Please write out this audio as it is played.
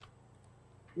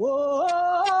Whoa,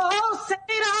 Satan,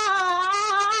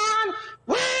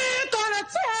 we're gonna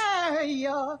tear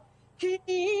your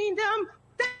kingdom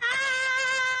down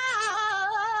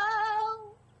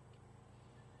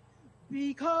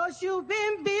because you've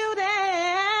been building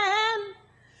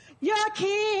your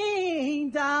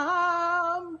kingdom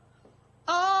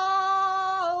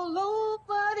all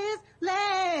over this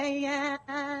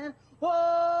land.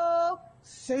 Oh,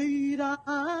 Satan,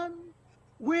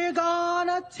 we're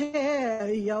gonna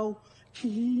tear your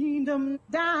kingdom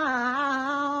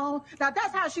down. Now,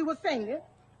 that's how she was saying it,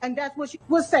 and that's what she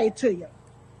would say to you.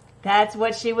 That's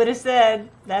what she would have said.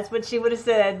 That's what she would have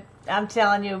said. I'm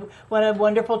telling you, what a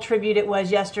wonderful tribute it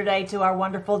was yesterday to our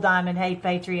wonderful Diamond Hate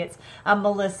Patriots. I'm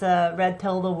Melissa, Red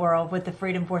Pill the World with the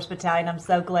Freedom Force Battalion. I'm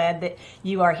so glad that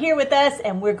you are here with us,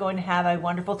 and we're going to have a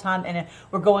wonderful time, and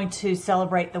we're going to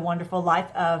celebrate the wonderful life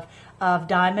of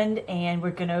Diamond, and we're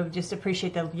going to just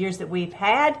appreciate the years that we've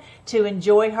had to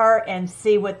enjoy her and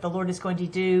see what the Lord is going to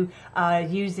do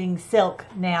using silk.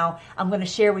 Now, I'm going to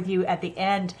share with you at the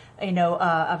end,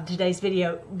 of today's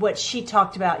video what she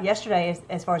talked about yesterday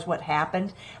as far as what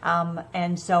happened,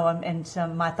 and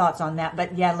some my thoughts on that.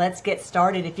 But yeah, let's get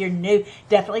started. If you're new,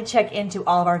 definitely check into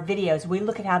all of our videos. We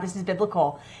look at how this is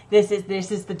biblical. This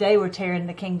is the day we're tearing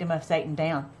the kingdom of Satan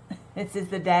down. This is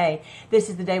the day. This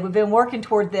is the day. We've been working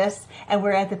toward this, and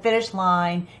we're at the finish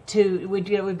line.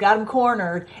 We've got them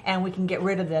cornered, and we can get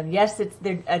rid of them. Yes,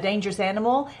 they're a dangerous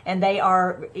animal, and they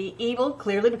are evil,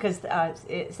 clearly, because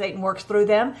Satan works through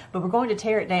them. But we're going to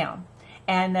tear it down.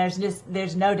 And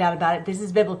there's no doubt about it. This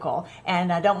is biblical,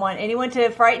 and I don't want anyone to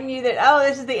frighten you that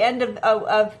this is the end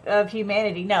of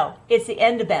humanity. No, it's the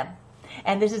end of them.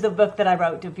 And this is the book that I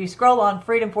wrote. If you scroll on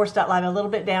freedomforce.live a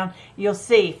little bit down, you'll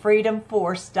see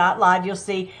freedomforce.live. You'll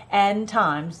see end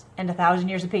times and 1,000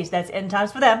 years of peace. That's end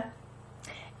times for them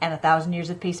and 1,000 years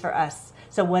of peace for us.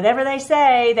 So whatever they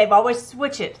say, they've always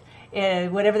switch it.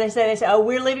 Whatever they say, oh,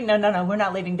 we're leaving. No, we're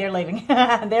not leaving. They're leaving.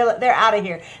 they're out of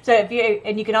here. So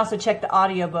you can also check the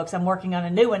audiobooks. I'm working on a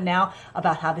new one now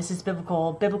about how this is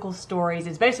biblical stories.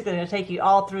 It's basically going to take you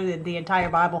all through the entire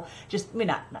Bible. Just,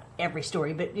 not every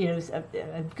story, but a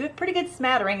pretty good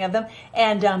smattering of them.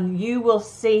 And you will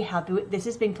see how this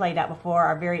is being played out before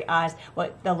our very eyes.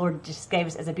 What the Lord just gave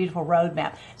us as a beautiful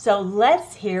roadmap. So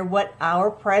let's hear what our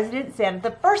president said.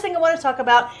 The first thing I want to talk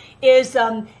about is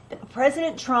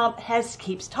President Trump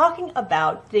keeps talking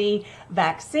about the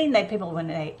vaccine. People, when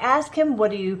they ask him, why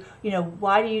do you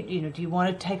want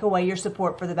to take away your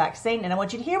support for the vaccine? And I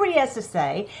want you to hear what he has to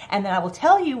say, and then I will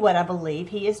tell you what I believe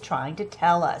he is trying to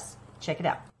tell us. Check it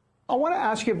out. I want to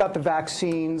ask you about the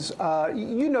vaccines.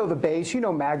 You know the base,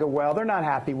 MAGA well. They're not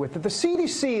happy with it. The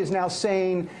CDC is now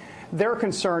saying they're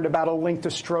concerned about a link to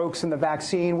strokes in the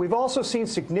vaccine. We've also seen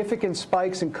significant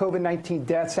spikes in COVID-19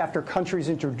 deaths after countries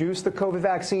introduced the COVID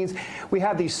vaccines. We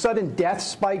have these sudden death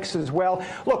spikes as well.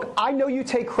 Look, I know you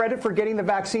take credit for getting the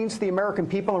vaccines to the American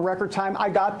people in record time. I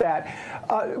got that.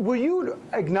 Will you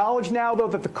acknowledge now, though,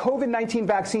 that the COVID-19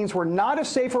 vaccines were not as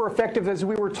safe or effective as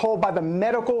we were told by the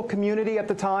medical community at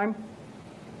the time?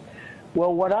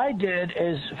 Well, what I did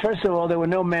is, first of all, there were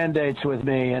no mandates with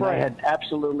me, and I had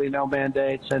absolutely no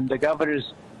mandates, and the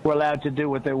governors were allowed to do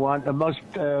what they want.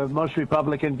 Most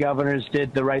Republican governors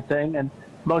did the right thing, and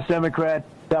most Democrat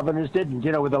governors didn't,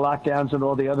 with the lockdowns and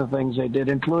all the other things they did,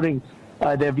 including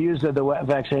their views of the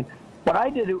vaccine. What I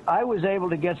did, I was able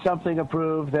to get something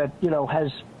approved that,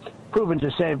 has proven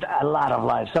to save a lot of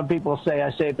lives. Some people say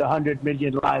I saved 100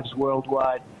 million lives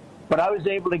worldwide, but I was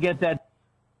able to get that.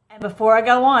 And before I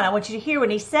go on, I want you to hear when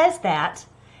he says that,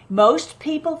 most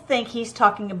people think he's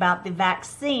talking about the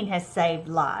vaccine has saved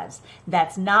lives.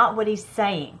 That's not what he's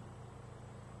saying.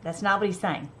 That's not what he's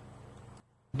saying.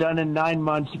 Done in 9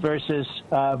 months versus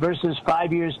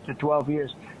 5 years to 12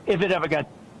 years, if it ever got.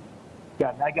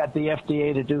 I got the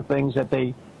FDA to do things that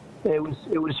it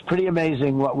was pretty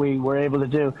amazing what we were able to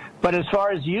do. But as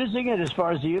far as using it, as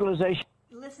far as the utilization.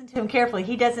 Listen to him carefully.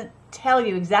 He doesn't tell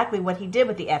you exactly what he did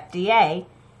with the FDA.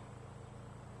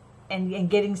 And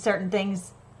getting certain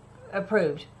things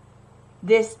approved.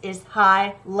 This is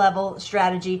high-level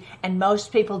strategy, and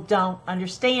most people don't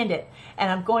understand it.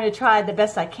 And I'm going to try the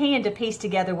best I can to piece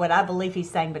together what I believe he's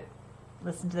saying, but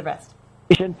listen to the rest.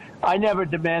 I never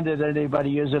demanded anybody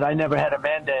use it. I never had a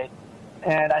mandate,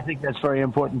 and I think that's very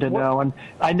important to know. And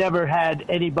I never had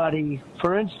anybody,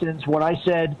 for instance, when I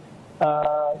said,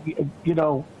 I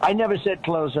never said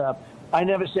close up. I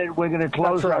never said we're going to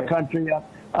close our country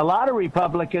up. A lot of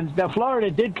Republicans, now Florida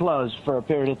did close for a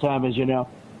period of time, as you know,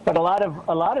 but a lot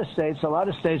of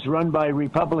states run by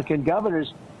Republican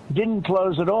governors didn't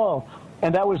close at all.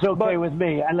 And that was okay with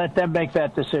me. I let them make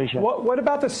that decision. What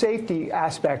about the safety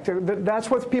aspect?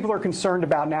 That's what people are concerned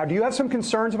about now. Do you have some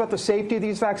concerns about the safety of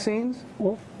these vaccines?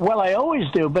 Well, I always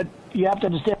do, but you have to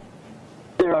understand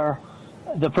there are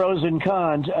the pros and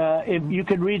cons. If you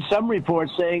could read some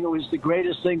reports saying it was the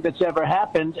greatest thing that's ever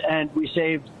happened and we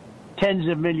saved tens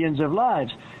of millions of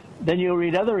lives. Then you'll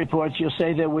read other reports, you'll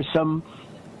say there was some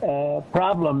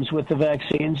problems with the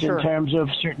vaccines in terms of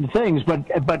certain things,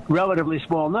 but relatively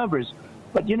small numbers.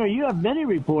 But, you know, you have many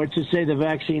reports that say the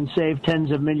vaccine saved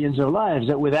tens of millions of lives,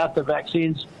 that without the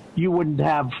vaccines, you wouldn't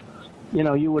have, you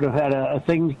know, you would have had a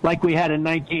thing like we had in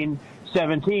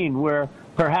 1917 where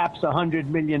perhaps 100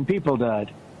 million people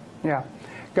died. Yeah,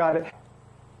 got it.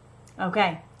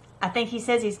 Okay. I think he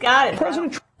says he's got it.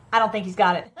 President Trump, I don't think he's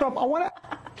got it. I want to...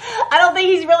 I don't think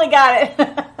he's really got it.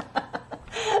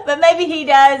 But maybe he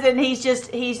does, and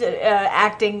he's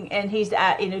acting, and he's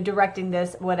directing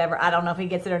this, whatever. I don't know if he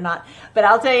gets it or not. But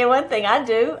I'll tell you one thing I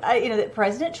do. That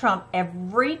President Trump,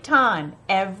 every time,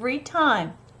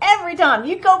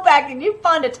 you go back and you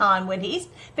find a time when he's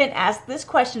been asked this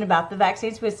question about the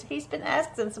vaccines, which he's been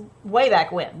asked since way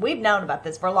back when. We've known about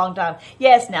this for a long time.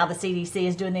 Yes, now the CDC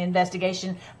is doing the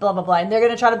investigation, blah, blah, blah, and they're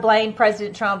going to try to blame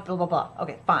President Trump, blah, blah, blah.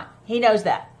 Okay, fine. He knows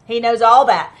that. He knows all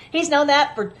that. He's known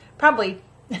that for probably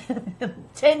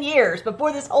 10 years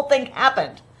before this whole thing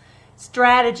happened.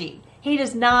 Strategy. He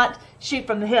does not shoot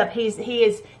from the hip.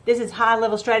 This is high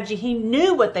level strategy. He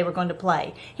knew what they were going to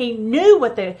play. He knew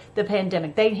what the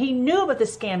pandemic, he knew about the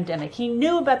scamdemic. He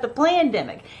knew about the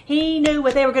plandemic. He knew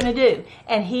what they were going to do.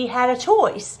 And he had a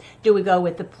choice. Do we go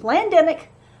with the plandemic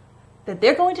that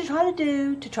they're going to try to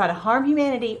do to try to harm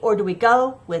humanity, or do we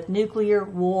go with nuclear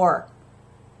war?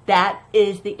 That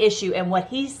is the issue. And what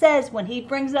he says when he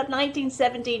brings up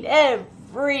 1917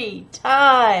 every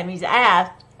time he's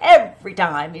asked,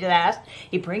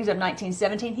 he brings up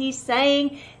 1917, he's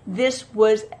saying this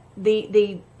was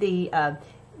the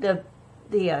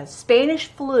Spanish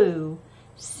flu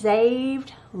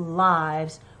saved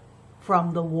lives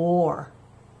from the war.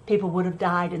 People would have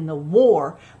died in the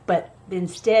war, but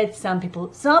instead some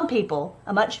people,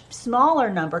 a much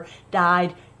smaller number,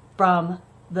 died from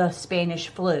the Spanish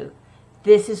flu.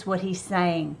 This is what he's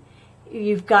saying.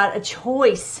 You've got a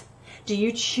choice. Do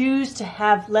you choose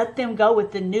to let them go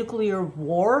with the nuclear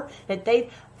war? That they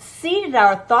seeded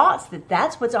our thoughts that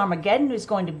that's what Armageddon is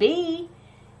going to be.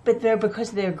 But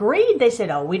because they agreed, they said,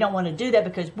 oh, we don't want to do that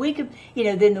because we could,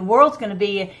 then the world's going to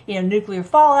be, nuclear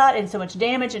fallout and so much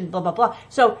damage and blah, blah, blah.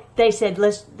 So they said,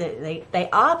 they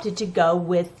opted to go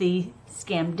with the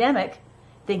scamdemic,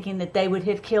 thinking that they would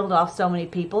have killed off so many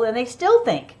people, and they still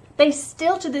to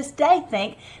this day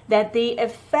think that the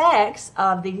effects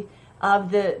of the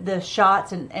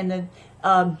shots and the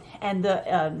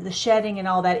shedding and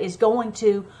all that is going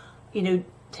to,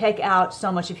 take out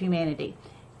so much of humanity.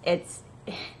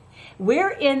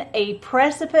 We're in a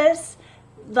precipice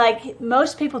like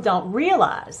most people don't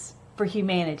realize for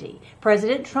humanity.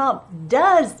 President Trump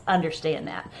does understand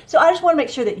that. So I just want to make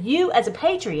sure that you, as a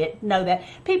patriot, know that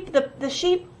the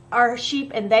sheep are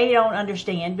sheep and they don't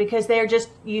understand because they're just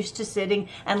used to sitting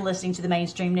and listening to the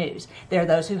mainstream news. There are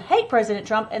those who hate President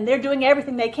Trump and they're doing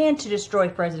everything they can to destroy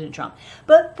President Trump.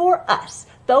 But for us,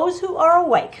 those who are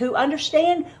awake, who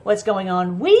understand what's going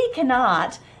on, we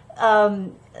cannot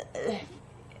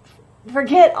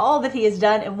forget all that he has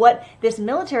done and what this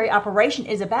military operation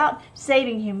is about,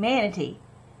 saving humanity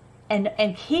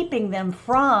and keeping them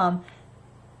from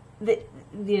the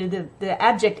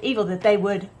abject evil that they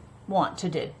would want to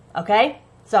do. Okay?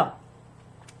 So,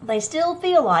 they still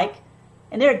feel like,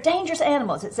 and they're dangerous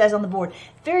animals, it says on the board,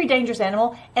 very dangerous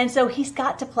animal, and so he's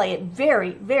got to play it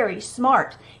very, very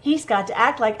smart. He's got to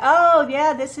act like, oh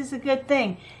yeah, this is a good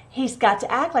thing. He's got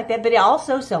to act like that, but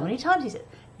also so many times he said,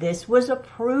 this was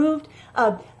approved.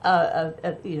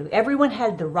 Everyone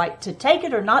had the right to take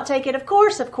it or not take it. Of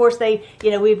course, they,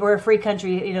 we were a free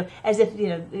country, as if,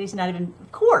 it's not even,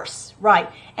 of course, right.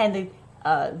 And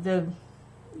the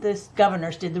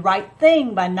governors did the right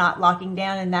thing by not locking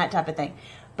down and that type of thing.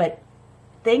 But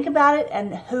think about it,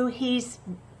 and who he's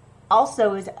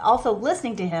also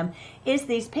listening to him is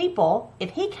these people.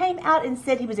 If he came out and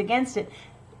said he was against it,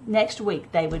 next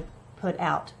week they would put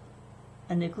out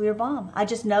a nuclear bomb. I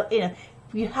just know,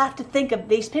 you have to think of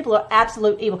these people are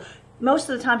absolute evil. Most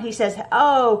of the time he says,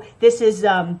 oh, this is,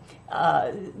 the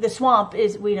swamp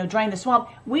is, drain the swamp.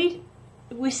 We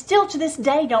still to this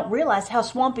day don't realize how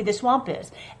swampy the swamp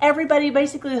is. Everybody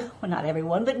basically, well, not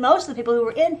everyone, but most of the people who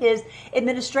were in his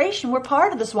administration were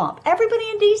part of the swamp. Everybody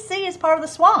in D.C. is part of the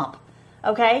swamp.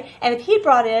 Okay? And if he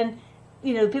brought in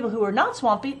people who are not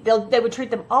swampy, they would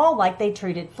treat them all like they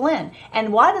treated Flynn.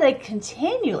 And why do they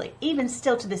continually, even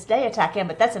still to this day, attack him?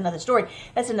 But that's another story.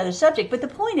 That's another subject. But the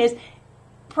point is,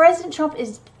 President Trump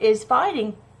is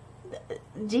fighting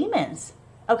demons.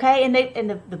 Okay, and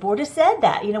the board has said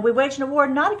that. We wage a war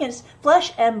not against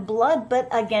flesh and blood, but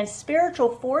against spiritual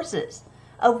forces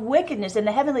of wickedness in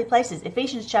the heavenly places.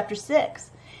 Ephesians chapter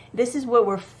 6. This is what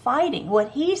we're fighting,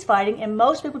 what he's fighting, and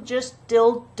most people just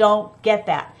still don't get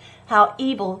that. How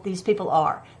evil these people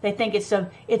are. They think it's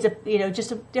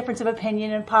just a difference of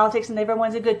opinion in politics and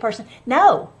everyone's a good person.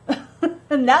 No,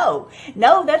 no,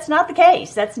 that's not the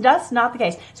case. That's not the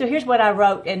case. So here's what I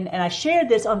wrote, and I shared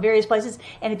this on various places.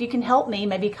 And if you can help me,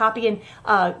 maybe copy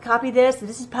this.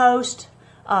 This is post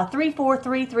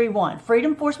 34331,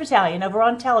 Freedom Force Battalion over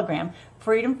on Telegram.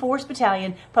 Freedom Force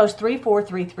Battalion, post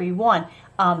 34331.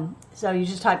 So you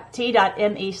just type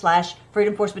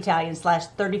t.me/Freedom Force Battalion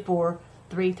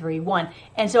 /34331.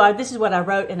 And so this is what I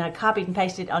wrote, and I copied and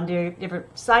pasted on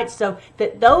different sites so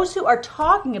that those who are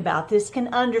talking about this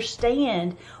can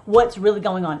understand what's really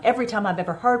going on. Every time I've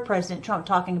ever heard President Trump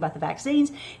talking about the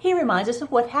vaccines, he reminds us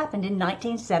of what happened in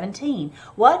 1917.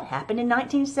 What happened in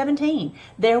 1917?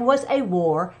 There was a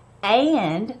war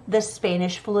and the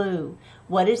Spanish flu.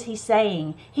 What is he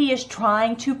saying? He is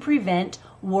trying to prevent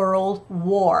world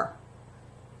war.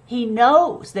 He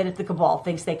knows that if the cabal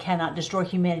thinks they cannot destroy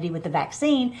humanity with the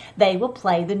vaccine, they will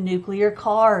play the nuclear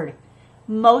card.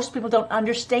 Most people don't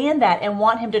understand that and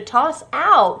want him to toss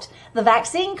out the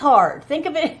vaccine card. Think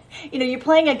of it, you're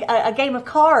playing a game of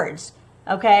cards,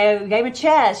 okay, a game of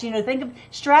chess. Think of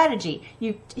strategy.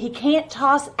 He can't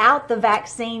toss out the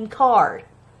vaccine card.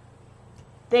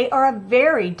 They are a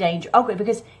very dangerous,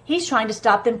 because he's trying to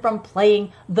stop them from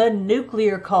playing the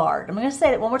nuclear card. I'm going to say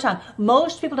that one more time.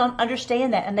 Most people don't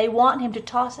understand that, and they want him to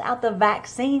toss out the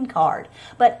vaccine card.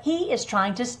 But he is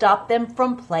trying to stop them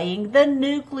from playing the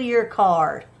nuclear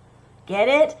card. Get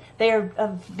it? They are a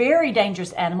very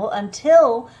dangerous animal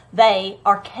until they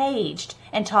are caged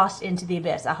and tossed into the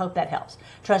abyss. I hope that helps.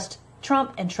 Trust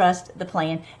Trump and trust the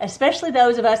plan, especially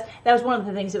those of us. That was one of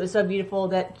the things that was so beautiful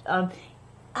that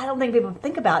I don't think people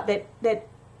think about that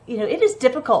it is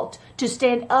difficult to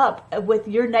stand up with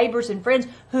your neighbors and friends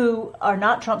who are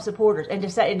not Trump supporters and to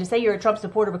say you're a Trump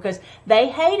supporter because they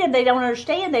hate him, they don't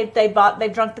understand,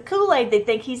 they've drunk the Kool-Aid, they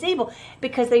think he's evil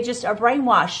because they just are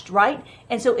brainwashed, right?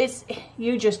 And so it's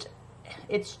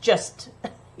just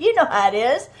you know how it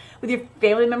is with your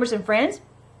family members and friends,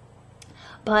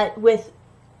 but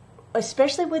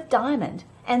especially with Diamond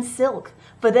and Silk.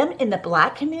 For them in the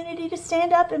black community to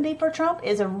stand up and be for Trump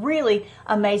is a really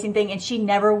amazing thing. And she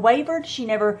never wavered. She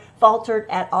never faltered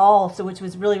at all. So which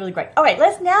was really, really great. All right,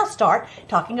 let's now start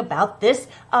talking about this.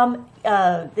 Comer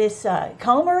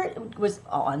was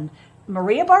on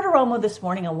Maria Bartiromo this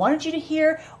morning. I wanted you to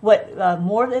hear what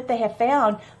more that they have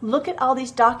found. Look at all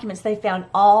these documents they found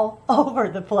all over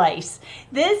the place.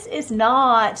 This is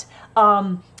not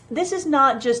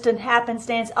just a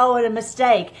happenstance, and a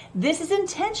mistake. This is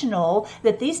intentional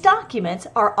that these documents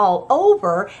are all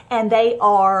over and they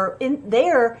are in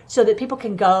there so that people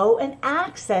can go and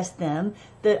access them,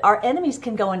 that our enemies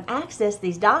can go and access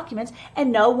these documents, and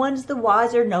no one's the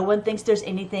wiser. No one thinks there's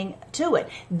anything to it.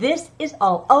 This is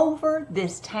all over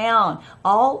this town,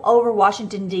 all over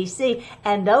Washington, D.C.,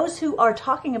 and those who are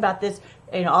talking about this,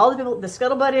 all the people, the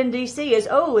scuttlebutt in D.C. is,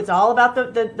 it's all about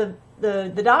the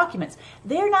documents.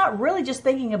 They're not really just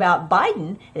thinking about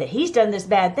Biden, that he's done this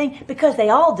bad thing, because they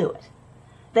all do it.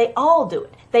 They all do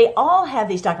it. They all have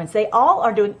these documents. They all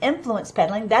are doing influence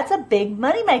peddling. That's a big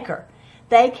moneymaker.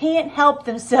 They can't help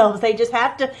themselves. They just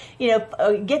have to,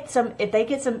 get some, if they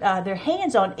get some, their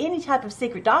hands on any type of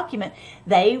secret document,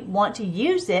 they want to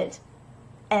use it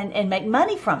and make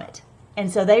money from it. And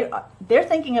so they're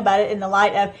thinking about it in the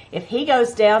light of, if he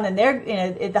goes down, then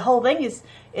the whole thing is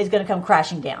going to come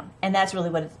crashing down. And that's really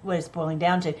what it's boiling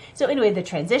down to. So anyway, the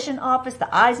transition office, the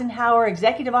Eisenhower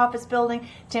Executive Office Building,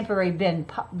 temporary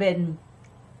Penn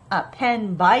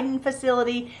Biden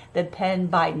facility, the Penn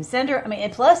Biden Center,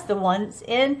 and plus the ones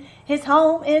in his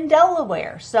home in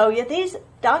Delaware. So these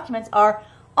documents are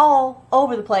all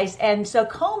over the place. And so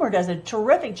Comer does a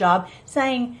terrific job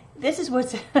saying, this is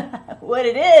what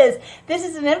it is. This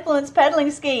is an influence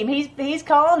peddling scheme. He's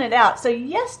calling it out. So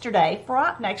yesterday,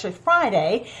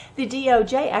 Friday, the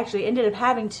DOJ actually ended up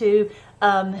having to,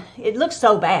 it looks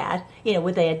so bad,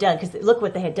 what they had done, because look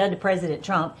what they had done to President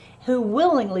Trump, who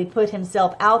willingly put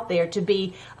himself out there to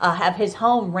be, have his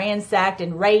home ransacked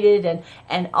and raided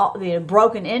and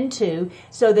broken into,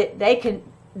 so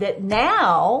that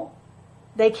now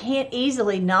they can't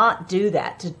easily not do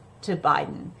that to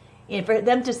Biden. for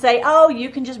them to say, oh, you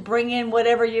can just bring in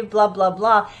whatever you blah, blah,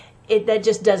 blah, that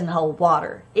just doesn't hold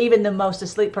water. Even the most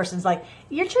asleep person's like,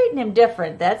 you're treating him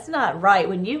different. That's not right.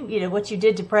 When what you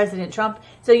did to President Trump.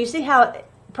 So you see how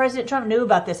President Trump knew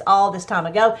about this all this time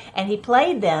ago, and he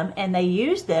played them, and they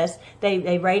used this.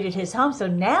 They raided his home. So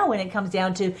now when it comes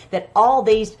down to that all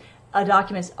these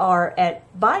documents are at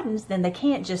Biden's, then they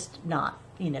can't just not,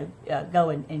 go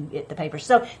and get the papers.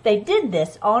 So they did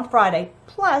this on Friday.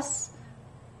 Plus,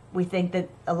 we think that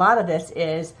a lot of this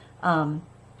is that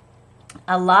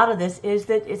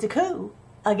it's a coup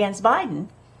against Biden,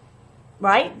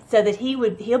 right? So that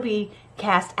he'll be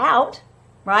cast out,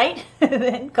 right?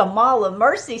 Then Kamala,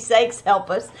 mercy sakes, help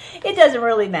us. It doesn't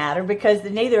really matter because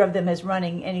neither of them is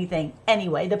running anything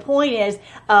anyway. The point is,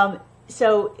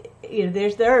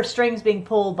 there are strings being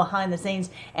pulled behind the scenes,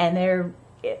 and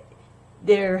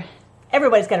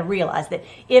everybody's got to realize that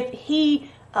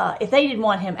if they didn't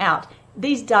want him out,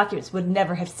 these documents would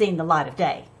never have seen the light of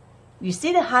day. You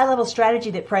see the high-level strategy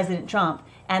that President Trump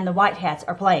and the White Hats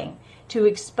are playing to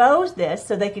expose this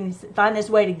so they can find this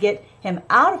way to get him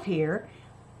out of here,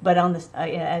 but on this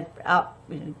to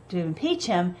impeach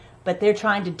him. But they're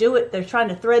trying to do it. They're trying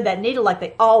to thread that needle like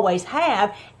they always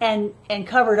have, and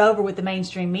cover it over with the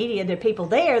mainstream media. There are people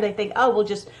there. They think, oh,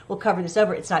 we'll cover this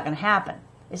over. It's not going to happen.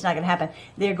 It's not going to happen.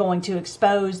 They're going to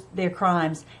expose their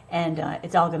crimes, and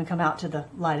it's all going to come out to the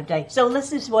light of day. So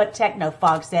listen to what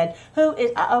Technofog said, who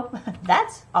is,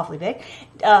 that's awfully big.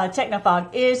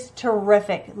 Technofog is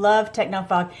terrific. Love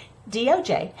Technofog.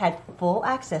 DOJ had full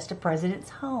access to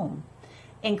President's home,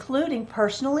 including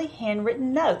personally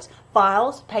handwritten notes,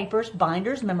 files, papers,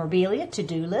 binders, memorabilia,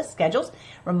 to-do lists, schedules,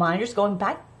 reminders going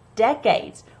back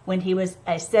decades when he was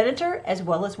a senator as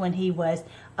well as when he was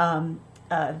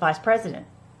vice president.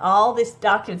 All these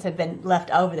documents have been left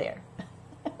over there.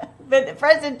 But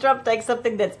President Trump takes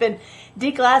something that's been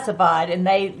declassified and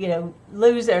they,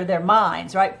 lose their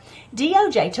minds, right?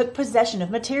 DOJ took possession of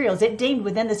materials it deemed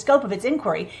within the scope of its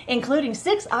inquiry, including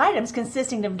 6 items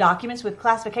consisting of documents with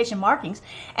classification markings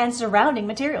and surrounding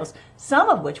materials, some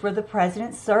of which were the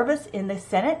president's service in the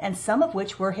Senate and some of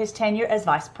which were his tenure as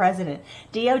vice president.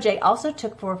 DOJ also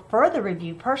took for further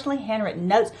review personally handwritten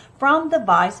notes from the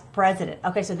vice president.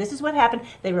 Okay, so this is what happened.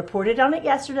 They reported on it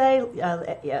yesterday,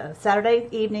 Saturday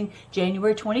evening,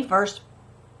 January 21st.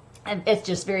 And it's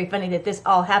just very funny that this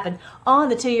all happened on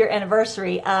the 2-year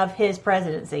anniversary of his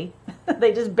presidency.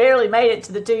 They just barely made it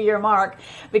to the 2-year mark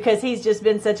because he's just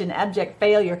been such an abject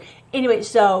failure. Anyway,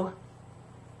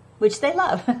 which they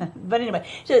love. But anyway,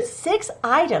 so it's 6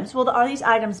 items. Well, are these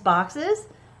items boxes?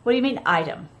 What do you mean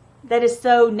item? That is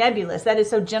so nebulous. That is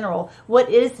so general. What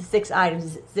is the 6 items?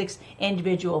 Is it 6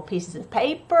 individual pieces of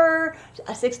paper?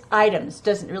 6 items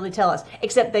doesn't really tell us.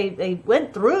 Except they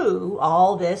went through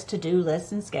all this to-do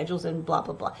lists and schedules and blah,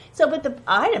 blah, blah. So, but the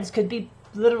items could be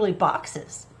literally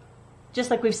boxes. Just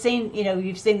like we've seen,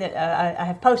 you've seen that I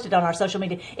have posted on our social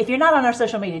media. If you're not on our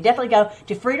social media, definitely go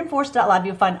to freedomforce.live.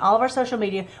 You'll find all of our social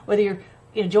media, whether you're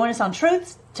join us on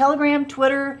Truths, Telegram,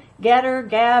 Twitter, Getter,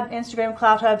 Gab, Instagram,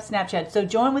 CloudHub, Snapchat. So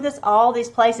join with us all these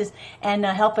places and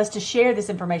help us to share this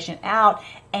information out.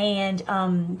 And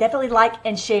definitely like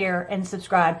and share and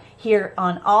subscribe here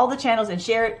on all the channels and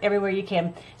share it everywhere you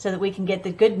can so that we can get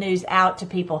the good news out to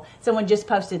people. Someone just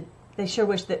posted, they sure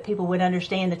wish that people would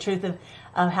understand the truth of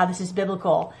how this is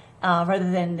biblical. Rather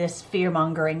than this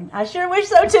fear-mongering. I sure wish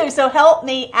so, too. So help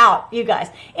me out, you guys.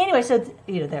 Anyway, so,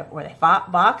 were they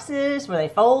boxes? Were they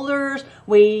folders?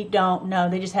 We don't know.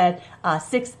 They just had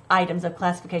 6 items of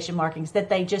classification markings that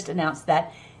they just announced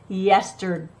that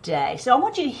yesterday. So I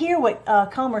want you to hear what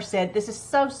Comer said. This is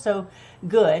so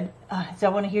good. So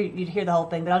I want you to hear the whole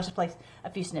thing, but I'll just play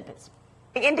a few snippets.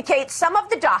 Indicates some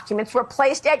of the documents were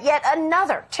placed at yet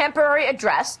another temporary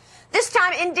address, this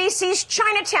time in D.C.'s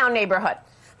Chinatown neighborhood,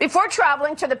 before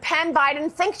traveling to the Penn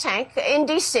Biden think tank in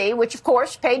D.C., which, of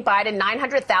course, paid Biden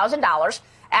 $900,000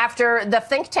 after the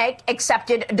think tank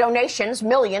accepted donations,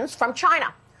 millions, from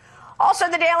China. Also,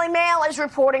 the Daily Mail is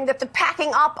reporting that the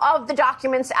packing up of the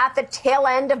documents at the tail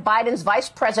end of Biden's vice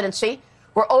presidency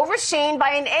were overseen by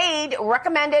an aide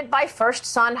recommended by first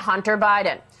son Hunter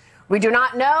Biden. We do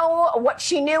not know what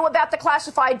she knew about the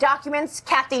classified documents.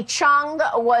 Kathy Chung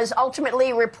was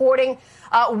ultimately reporting.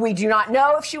 We do not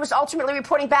know if she was ultimately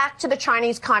reporting back to the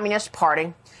Chinese Communist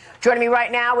Party. Joining me right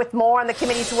now with more on the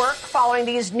committee's work following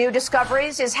these new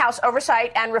discoveries is House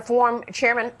Oversight and Reform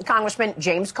Chairman, Congressman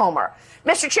James Comer.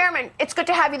 Mr. Chairman, it's good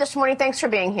to have you this morning. Thanks for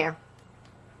being here.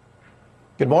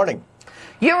 Good morning.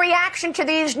 Your reaction to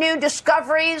these new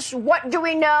discoveries, what do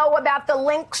we know about the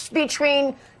links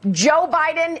between Joe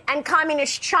Biden and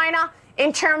Communist China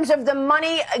in terms of the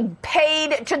money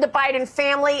paid to the Biden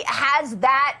family? Has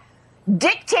that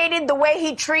dictated the way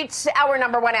he treats our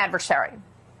number one adversary?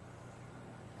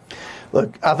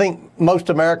 Look, I think most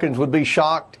Americans would be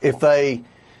shocked if they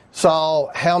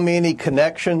saw how many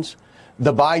connections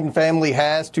the Biden family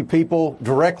has to people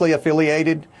directly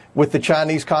affiliated with the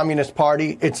Chinese Communist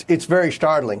Party. It's very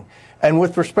startling. And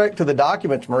with respect to the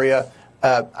documents, Maria,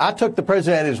 I took the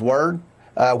president at his word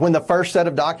when the first set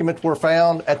of documents were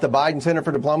found at the Biden Center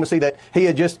for Diplomacy that he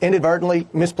had just inadvertently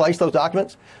misplaced those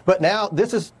documents. But now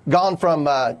this has gone from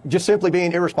just simply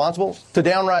being irresponsible to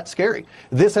downright scary.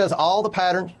 This has all the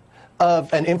patterns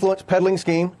of an influence peddling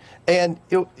scheme, and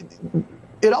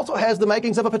it also has the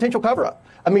makings of a potential cover-up.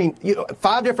 I mean,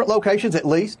 5 different locations at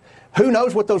least. Who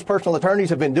knows what those personal attorneys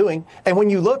have been doing? And when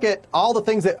you look at all the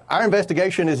things that our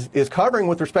investigation is covering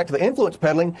with respect to the influence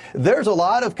peddling, there's a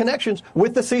lot of connections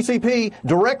with the CCP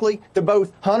directly to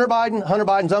both Hunter Biden, Hunter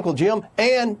Biden's Uncle Jim,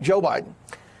 and Joe Biden.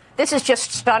 This is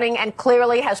just stunning and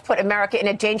clearly has put America in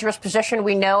a dangerous position.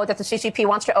 We know that the CCP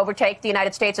wants to overtake the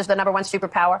United States as the number one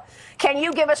superpower. Can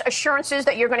you give us assurances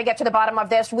that you're going to get to the bottom of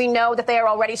this? We know that they are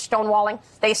already stonewalling.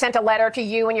 They sent a letter to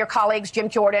you and your colleagues, Jim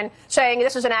Jordan, saying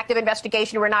this is an active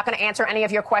investigation. We're not going to answer any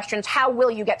of your questions. How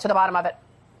will you get to the bottom of it?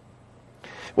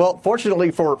 Well,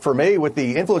 fortunately for me, with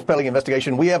the influence peddling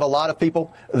investigation, we have a lot of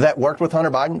people that worked with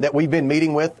Hunter Biden that we've been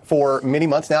meeting with for many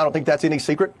months now. I don't think that's any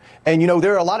secret. And,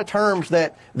 there are a lot of terms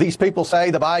that these people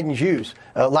say the Bidens use,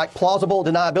 like plausible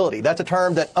deniability. That's a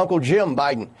term that Uncle Jim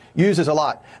Biden uses a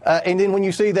lot. And then when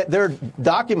you see that there are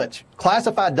documents,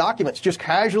 classified documents, just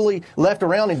casually left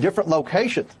around in different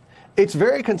locations, it's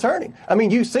very concerning. I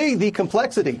mean, you see the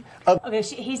complexity of... Okay,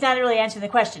 he's not really answering the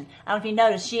question. I don't know if you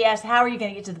noticed. She asked, how are you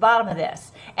going to get to the bottom of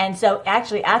this? And so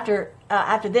actually after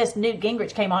this, Newt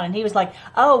Gingrich came on and he was like,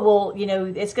 oh, well,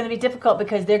 it's going to be difficult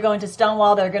because they're going to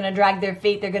stonewall. They're going to drag their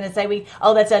feet. They're going to say,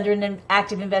 that's under an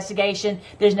active investigation.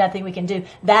 There's nothing we can do.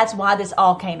 That's why this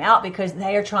all came out, because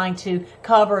they are trying to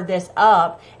cover this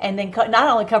up and then not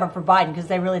only cover for Biden, because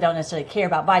they really don't necessarily care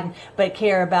about Biden, but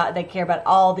they care about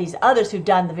all these others who've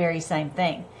done the very same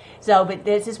thing. So, but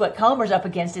this is what Comer's up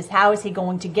against, is how is he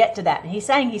going to get to that? And he's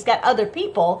saying he's got other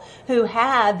people who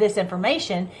have this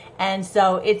information, and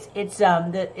so it's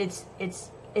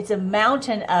a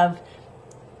mountain of,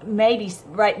 maybe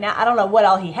right now, I don't know what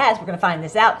all he has. We're going to find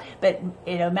this out, but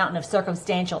a mountain of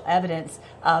circumstantial evidence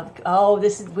of,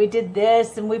 we did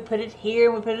this and we put it here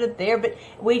and we put it there, but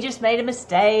we just made a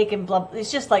mistake and blah.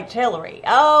 It's just like Hillary.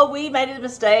 Oh, we made a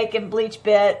mistake and bleach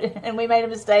bit, and we made a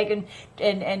mistake and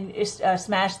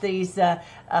smashed these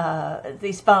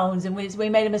phones, and we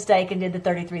made a mistake and did the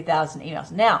 33,000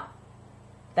 emails. Now,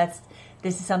 this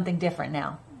is something different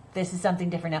now. This is something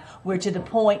different now. We're to the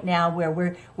point now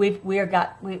where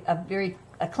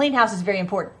a clean house is very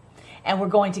important, and we're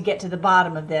going to get to the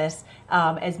bottom of this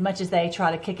as much as they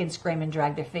try to kick and scream and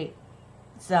drag their feet.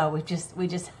 So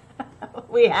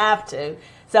we have to.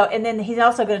 So, and then he's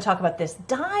also going to talk about this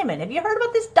diamond. Have you heard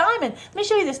about this diamond? Let me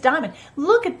show you this diamond.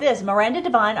 Look at this. Miranda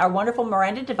Devine, our wonderful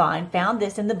Miranda Devine, found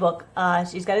this in the book.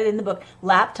 She's got it in the book,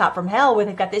 Laptop from Hell, where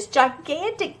they've got this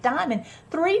gigantic diamond,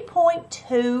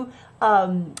 3.2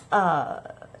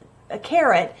 a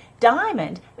carat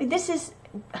diamond. I mean, this is,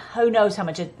 who knows how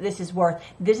much this is worth.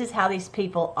 This is how these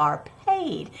people are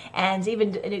paid. And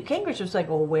even Newt Gingrich was like,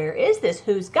 well, where is this?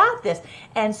 Who's got this?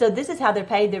 And so this is how they're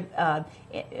paid.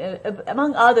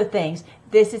 Among other things,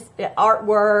 this is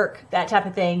artwork, that type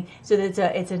of thing. So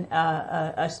that it's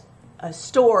a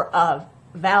store of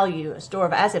value, a store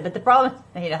of asset. But the problem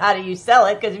is, how do you sell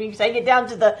it? Because if you take it down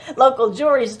to the local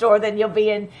jewelry store, then you'll be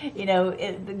in,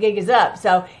 the gig is up.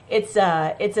 So it's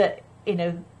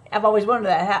I've always wondered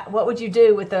that. What would you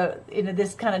do with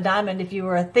this kind of diamond if you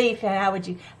were a thief? How would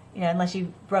you, unless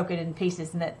you broke it in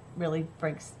pieces, and that really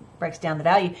breaks down the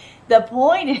value. The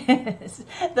point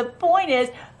is,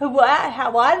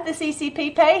 why did the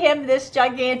CCP pay him this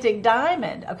gigantic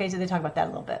diamond? Okay, so they talk about that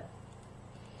a little bit.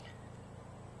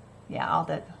 Yeah, all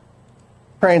that.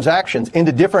 Transactions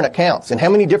into different accounts, and how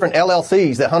many different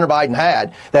LLCs that Hunter Biden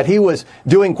had, that he was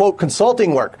doing, quote,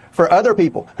 consulting work for other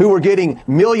people who were getting $1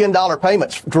 million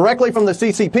payments directly from the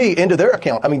CCP into their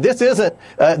account. I mean, this isn't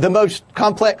the most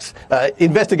complex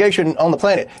investigation on the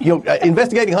planet.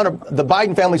 Investigating the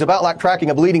Biden family is about like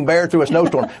tracking a bleeding bear through a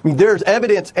snowstorm. I mean, there's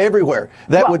evidence everywhere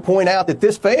that would point out that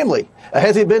this family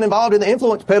has been involved in the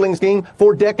influence peddling scheme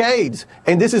for decades.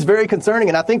 And this is very concerning.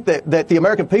 And I think that the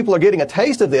American people are getting a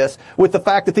taste of this with the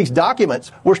fact that these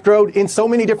documents were strowed in so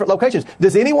many different locations.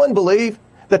 Does anyone believe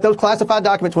that those classified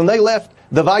documents, when they left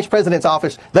the vice president's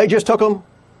office, they just took them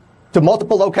to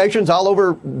multiple locations all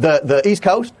over the East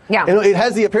Coast. Yeah. And it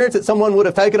has the appearance that someone would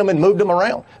have taken them and moved them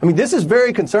around. I mean, this is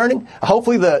very concerning.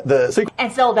 Hopefully the Secret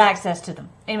And sold access to them.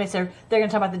 Anyway, sir, they're going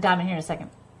to talk about the diamond here in a second.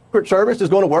 Service is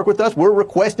going to work with us. We're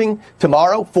requesting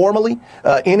tomorrow formally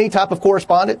any type of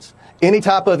correspondence, any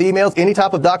type of emails, any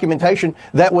type of documentation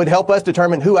that would help us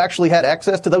determine who actually had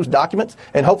access to those documents.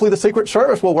 And hopefully the Secret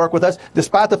Service will work with us,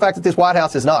 despite the fact that this White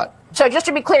House is not. So just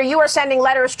to be clear, you are sending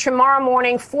letters tomorrow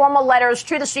morning, formal letters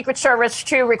to the Secret Service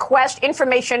to request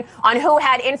information on who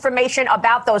had information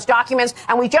about those documents.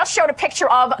 And we just showed a picture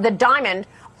of the diamond,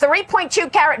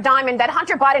 3.2 carat diamond that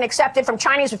Hunter Biden accepted from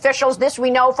Chinese officials. This we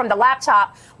know from the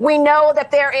laptop. We know that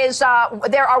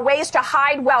there are ways to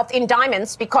hide wealth in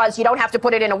diamonds because you don't have to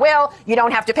put it in a will. You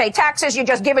don't have to pay taxes. You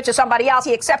just give it to somebody else.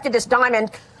 He accepted this diamond.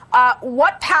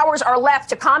 What powers are left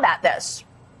to combat this?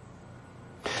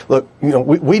 Look,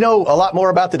 we know a lot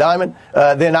more about the diamond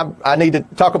than I need to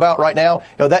talk about right now.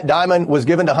 That diamond was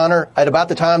given to Hunter at about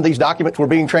the time these documents were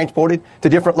being transported to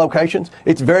different locations.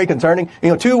 It's very concerning.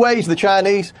 Two ways the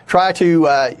Chinese try to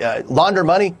launder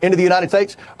money into the United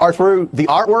States are through the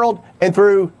art world and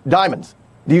through diamonds.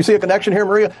 Do you see a connection here,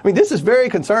 Maria? I mean, this is very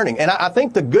concerning. And I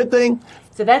think the good thing.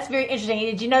 So that's very interesting.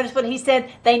 Did you notice what he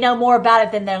said? They know more about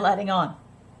it than they're letting on.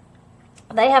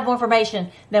 They have more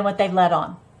information than what they've let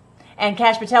on. And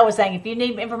Kash Patel was saying, if you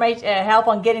need information, help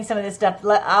on getting some of this stuff,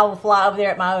 I will fly over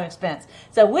there at my own expense.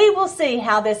 So we will see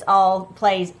how this all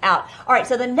plays out. All right,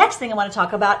 so the next thing I want to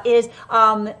talk about is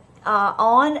on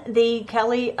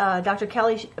the Dr.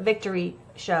 Kelly Victory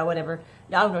show, whatever.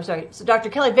 No, sorry. So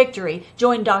Dr. Kelly Victory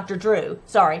joined Dr. Drew.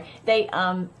 Sorry. They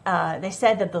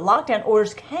said that the lockdown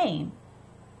orders came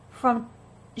from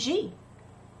Xi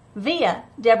via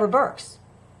Deborah Birx.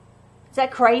 Is that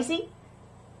crazy?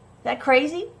 Is that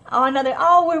crazy? Oh, another,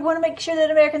 we want to make sure that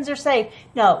Americans are safe.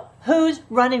 No, who's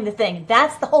running the thing?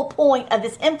 That's the whole point of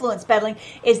this influence peddling,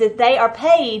 is that they are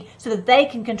paid so that they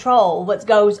can control what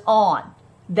goes on.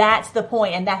 That's the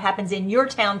point, and that happens in your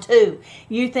town too.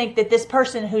 You think that this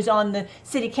person who's on the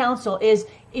city council is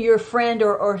your friend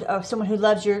or someone who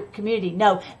loves your community.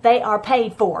 No, they are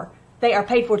paid for. They are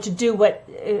paid for to do what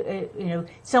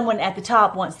someone at the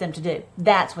top wants them to do.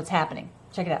 That's what's happening.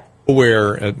 Check it out.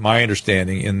 Where, my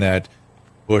understanding, in that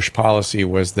Bush policy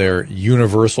was their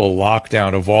universal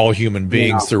lockdown of all human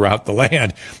beings throughout the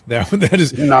land.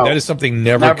 That is something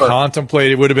never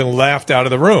contemplated. Would have been laughed out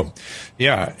of the room.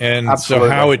 Yeah, and Absolutely.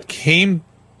 So how it came?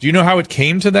 Do you know how it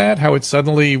came to that? How it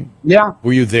suddenly? Yeah.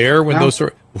 Were you there when those?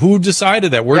 Who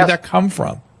decided that? Where did that come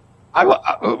from?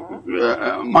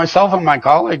 Myself and my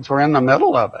colleagues were in the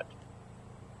middle of it.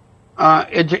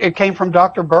 It came from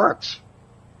Dr. Birx.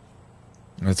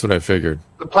 That's what I figured.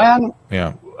 The plan.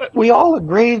 Yeah. We all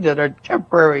agreed that a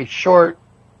temporary, short,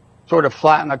 sort of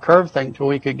flatten the curve thing till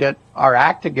we could get our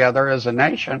act together as a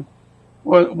nation.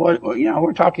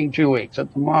 We're talking 2 weeks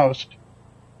at the most.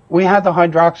 We had the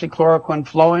hydroxychloroquine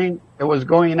flowing. It was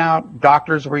going out.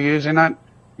 Doctors were using it.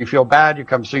 You feel bad, you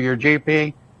come see your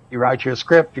GP. You write you a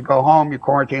script. You go home. You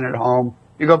quarantine at home.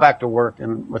 You go back to work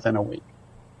within a week.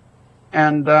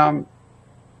 And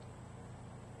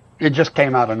it just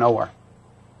came out of nowhere.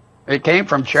 It came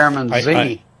from Chairman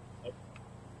Z.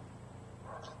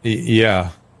 I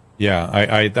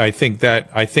think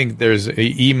there's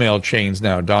email chains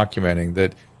now documenting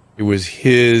that it was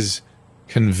his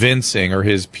convincing, or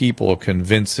his people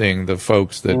convincing the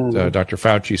folks that Dr.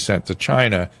 Fauci sent to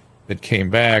China that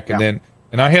came back. And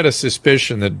I had a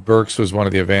suspicion that Birx was one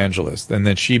of the evangelists, and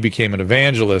then she became an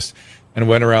evangelist and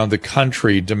went around the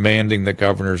country demanding that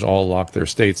governors all lock their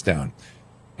states down.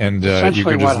 And you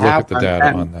can just look at the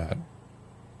data on that.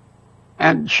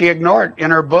 And she ignored,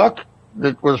 in her book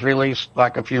that was released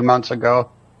like a few months ago,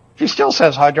 she still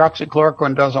says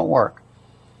hydroxychloroquine doesn't work.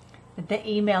 The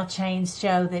email chains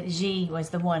show that Xi was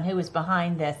the one who was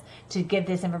behind this, to give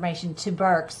this information to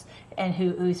Birx, and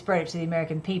who spread it to the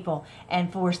American people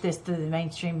and forced this through the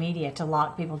mainstream media to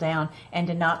lock people down and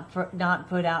to not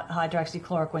put out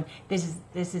hydroxychloroquine. This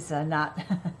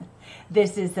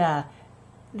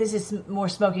is more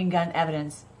smoking gun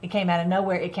evidence. It came out of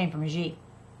nowhere. It came from Xi.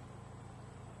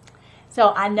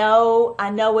 So I know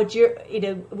what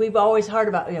we've always heard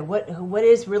about, what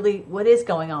is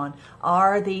going on?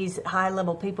 Are these high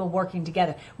level people working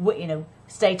together?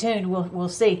 Stay tuned. We'll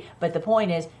see. But the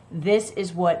point is, this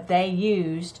is what they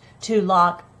used to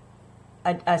lock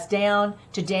us down,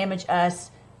 to damage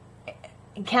us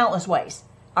in countless ways.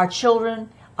 Our children,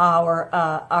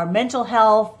 our mental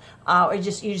health. You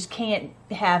just can't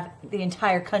have the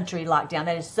entire country locked down.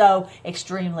 That is so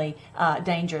extremely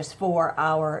dangerous for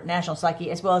our national psyche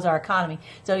as well as our economy.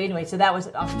 So anyway, that was.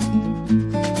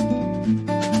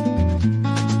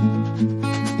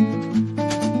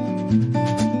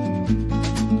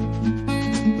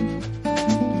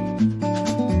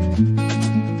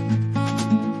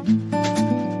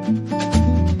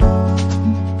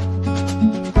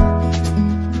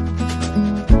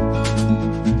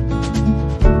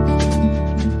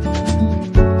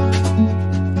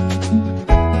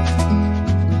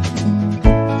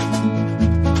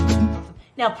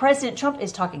 President Trump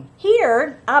is talking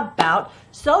here about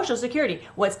Social Security.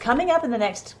 What's coming up in the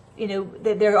next,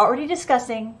 they're already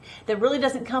discussing, that really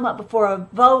doesn't come up before a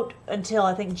vote until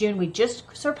I think June. We just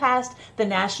surpassed the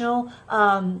national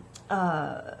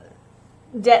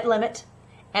debt limit,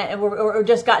 and we're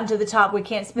just gotten to the top. We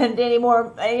can't spend any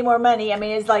more money. I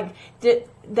mean, it's like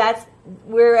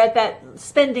we're at that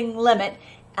spending limit.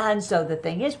 And so the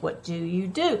thing is, what do you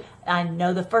do? I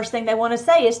know the first thing they want to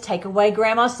say is take away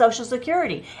Grandma's Social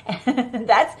Security, and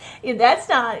that's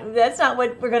not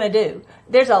what we're going to do.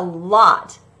 There's a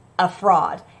lot of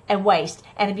fraud and waste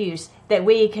and abuse that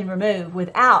we can remove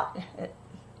without.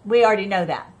 We already know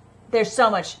that. There's so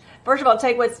much. First of all,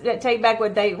 take back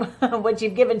what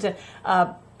you've given to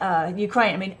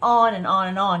Ukraine. I mean, on and on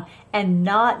and on, and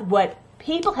not what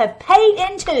people have paid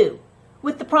into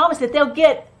with the promise that they'll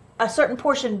get a certain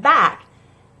portion back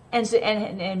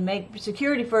and make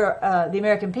security for the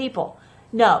American people.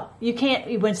 No, you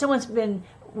can't. When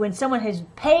someone has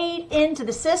paid into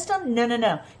the system,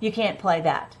 no, you can't play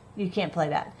that. You can't play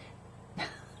that.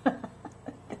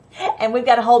 And we've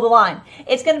got to hold the line.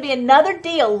 It's going to be another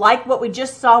deal like what we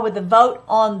just saw with the vote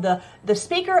on the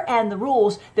speaker and the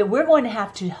rules, that we're going to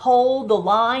have to hold the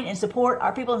line and support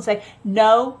our people and say,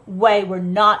 no way, we're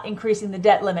not increasing the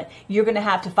debt limit. You're going to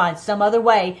have to find some other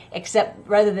way except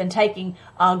rather than taking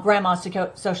Grandma's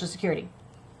Social Security.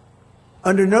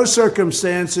 Under no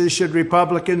circumstances should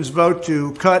Republicans vote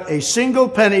to cut a single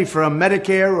penny from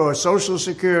Medicare or Social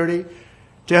Security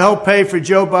to help pay for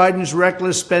Joe Biden's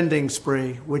reckless spending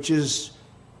spree, which is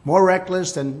more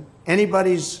reckless than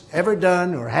anybody's ever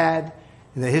done or had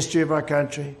in the history of our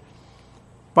country.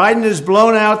 Biden has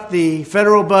blown out the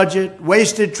federal budget,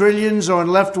 wasted trillions on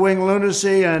left-wing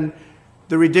lunacy and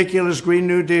the ridiculous Green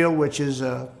New Deal, which is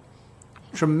a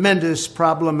tremendous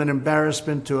problem and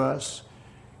embarrassment to us,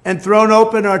 and thrown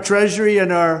open our treasury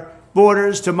and our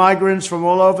borders to migrants from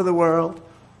all over the world.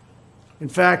 In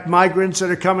fact, migrants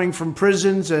that are coming from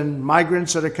prisons and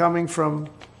migrants that are coming from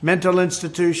mental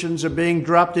institutions are being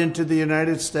dropped into the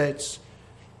United States,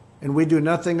 and we do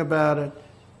nothing about it.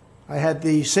 I had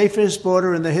the safest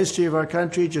border in the history of our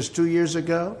country just 2 years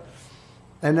ago,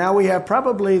 and now we have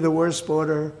probably the worst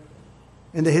border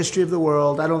in the history of the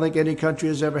world. I don't think any country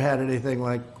has ever had anything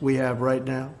like we have right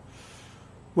now.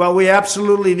 Well, we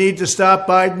absolutely need to stop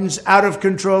Biden's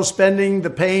out-of-control spending. The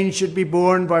pain should be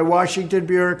borne by Washington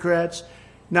bureaucrats,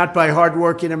 not by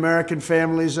hardworking American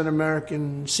families and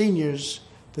American seniors.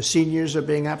 The seniors are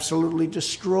being absolutely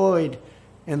destroyed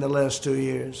in the last 2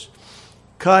 years.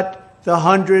 Cut the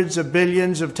hundreds of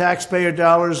billions of taxpayer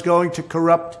dollars going to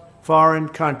corrupt foreign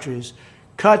countries.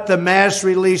 Cut the mass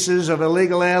releases of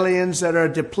illegal aliens that are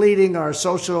depleting our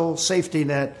social safety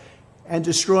net and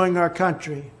destroying our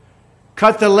country.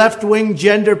 Cut the left-wing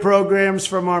gender programs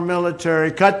from our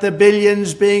military. Cut the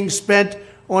billions being spent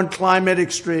on climate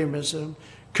extremism.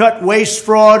 Cut waste,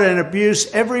 fraud, and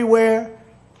abuse everywhere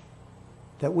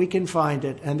that we can find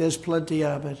it, and there's plenty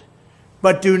of it.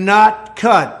 But do not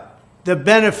cut the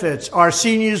benefits our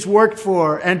seniors worked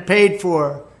for and paid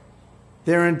for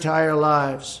their entire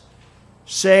lives.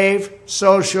 Save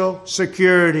Social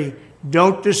Security.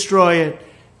 Don't destroy it.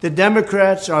 The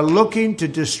Democrats are looking to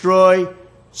destroy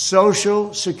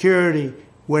Social Security.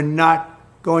 We're not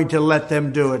going to let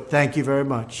them do it. Thank you very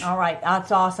much. All right. That's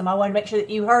awesome. I want to make sure that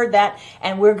you heard that.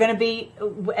 And we're going to be,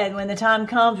 and when the time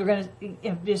comes, we're going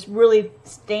to just really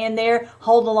stand there,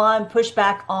 hold the line, push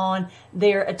back on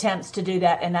their attempts to do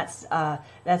that. And that's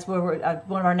where we're,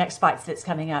 one of our next fights that's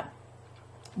coming up.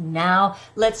 Now,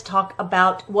 let's talk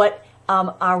about what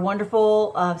our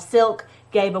wonderful Silk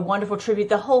gave a wonderful tribute.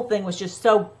 The whole thing was just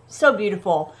so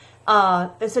beautiful.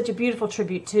 It's such a beautiful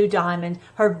tribute to Diamond,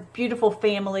 her beautiful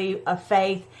family of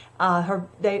faith.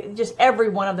 Every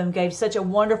one of them gave such a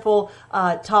wonderful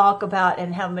talk about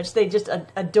and how much they just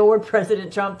adored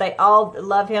President Trump. They all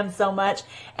love him so much,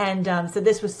 and so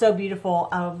this was so beautiful.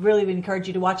 I really would encourage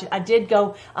you to watch it. I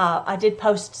did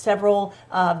post several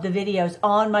of the videos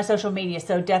on my social media,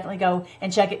 so definitely go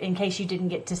and check it in case you didn't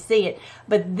get to see it.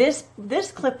 But this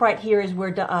clip right here is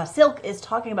where Silk is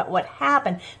talking about what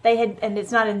happened. They had, and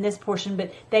it's not in this portion,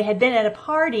 but they had been at a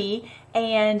party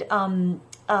and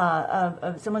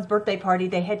someone's birthday party.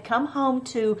 They had come home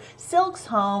to Silk's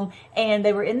home, and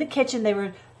they were in the kitchen. They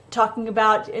were talking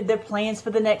about their plans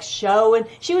for the next show, and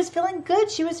she was feeling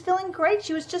good. She was feeling great.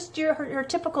 She was just her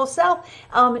typical self.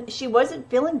 She wasn't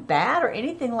feeling bad or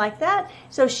anything like that.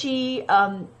 So she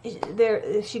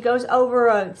goes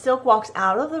over. Silk walks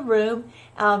out of the room.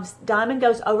 Diamond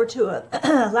goes over to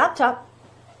a laptop,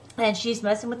 and she's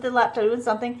messing with the laptop doing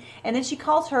something. And then she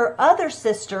calls her other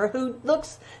sister, who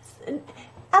looks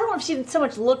I don't know if she so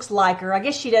much looks like her. I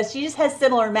guess she does. She just has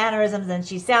similar mannerisms, and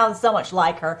she sounds so much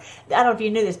like her. I don't know if you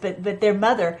knew this, but their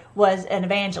mother was an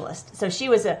evangelist. So she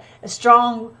was a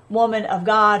strong woman of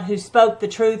God who spoke the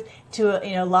truth to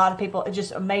a lot of people.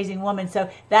 Just amazing woman. So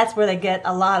that's where they get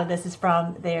a lot of this is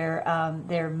from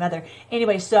their mother.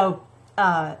 Anyway, so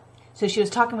she was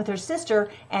talking with her sister,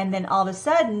 and then all of a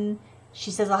sudden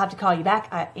she says, "I'll have to call you back."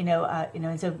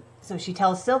 And so she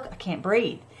tells Silk, "I can't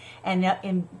breathe," and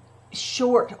in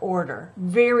short order,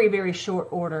 very, very short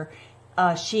order,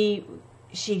 she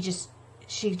just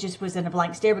was in a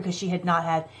blank stare because she had not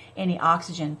had any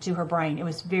oxygen to her brain. It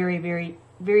was very, very,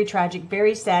 very tragic,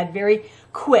 very sad, very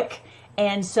quick.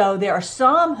 And so there are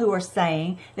some who are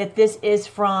saying that this is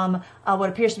from what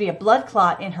appears to be a blood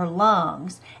clot in her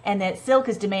lungs, and that Silk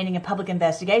is demanding a public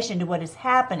investigation into what is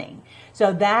happening.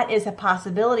 So that is a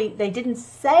possibility. They didn't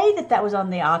say that was on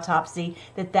the autopsy,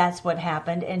 that that's what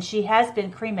happened, and she has been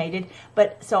cremated.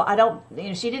 But so I don't,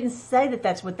 she didn't say that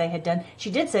that's what they had done. She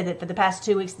did say that for the past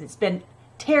 2 weeks it's been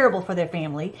terrible for their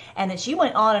family, and that she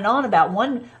went on and on about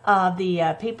one of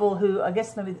the people who, I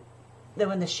guess maybe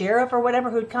when the sheriff or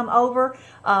whatever who'd come over,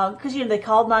 because they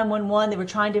called 911, they were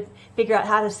trying to figure out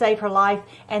how to save her life,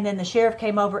 and then the sheriff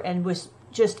came over and was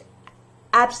just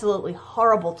absolutely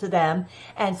horrible to them,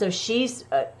 and so she's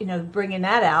bringing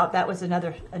that out. That was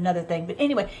another thing. But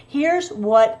anyway, here's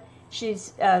what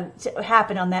she's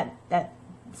happened on that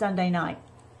Sunday night.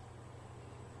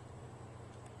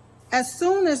 As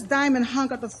soon as Diamond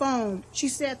hung up the phone, she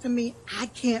said to me, "I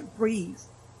can't breathe."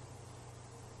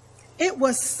 It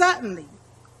was suddenly,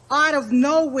 out of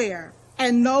nowhere,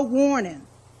 and no warning.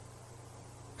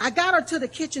 I got her to the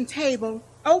kitchen table,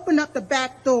 opened up the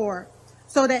back door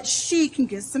so that she can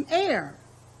get some air.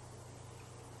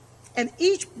 And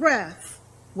each breath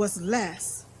was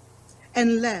less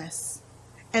and less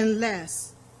and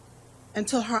less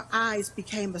until her eyes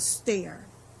became a stare.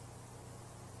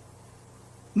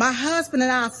 My husband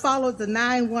and I followed the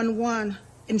 911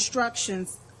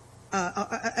 instructions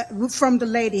from the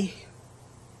lady.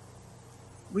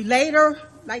 We laid her,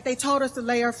 like they told us to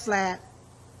lay her flat.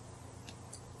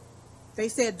 They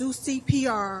said, do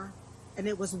CPR, and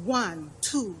it was 1,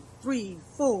 2, 3,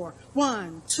 4,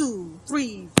 1, 2,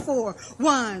 3, 4,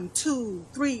 1, 2,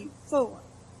 3, 4.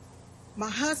 My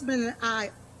husband and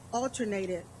I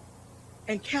alternated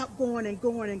and kept going and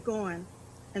going and going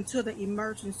until the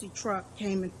emergency truck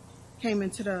came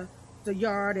into the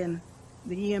yard and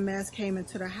the EMS came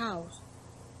into the house.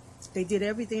 They did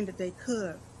everything that they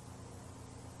could.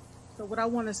 So what I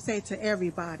want to say to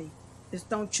everybody is,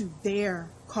 don't you dare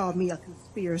call me a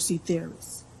conspiracy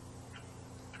theorist.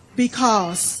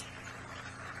 Because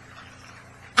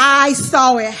I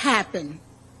saw it happen.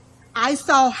 I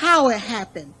saw how it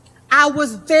happened. I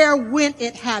was there when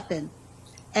it happened.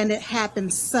 And it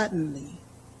happened suddenly.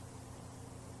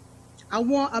 I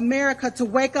want America to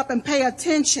wake up and pay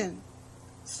attention.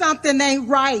 Something ain't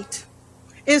right.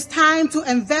 It's time to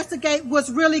investigate what's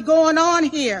really going on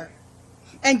here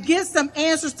and get some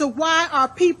answers to why are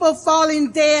people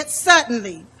falling dead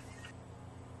suddenly.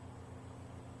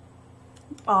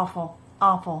 Awful,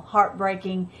 awful,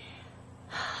 heartbreaking.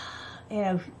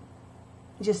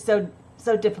 Just so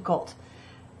difficult.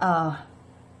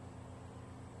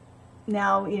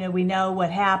 Now, we know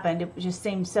what happened. It just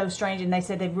seems so strange, and they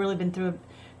said they've really been through a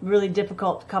really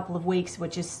difficult couple of weeks,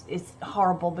 which is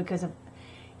horrible because of,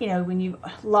 when you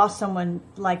lost someone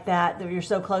like that you're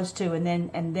so close to, and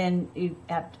then you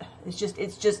have, it's just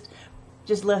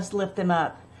let's lift them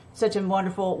up. Such a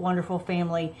wonderful, wonderful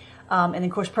family. And then,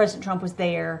 of course, President Trump was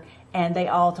there, and they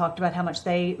all talked about how much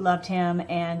they loved him,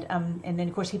 and then,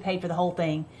 of course, he paid for the whole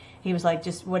thing. He was like,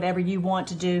 just whatever you want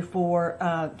to do for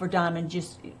Diamond,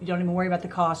 just you don't even worry about the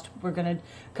cost. We're going to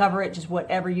cover it, just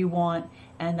whatever you want.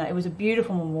 And it was a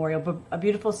beautiful memorial, a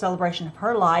beautiful celebration of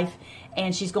her life.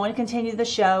 And she's going to continue the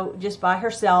show just by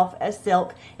herself as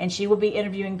Silk, and she will be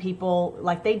interviewing people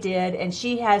like they did. And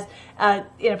she has,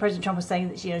 President Trump was saying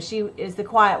that she is the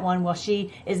quiet one. Well,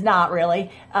 she is not really,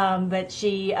 but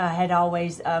she had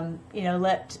always,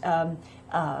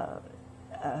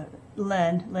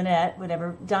 let Lynette,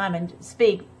 whatever, Diamond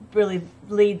speak, really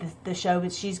lead the show.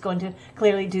 But she's going to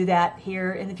clearly do that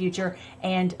here in the future.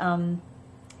 And I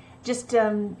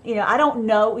don't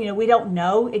know, we don't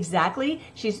know exactly.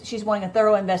 She's wanting a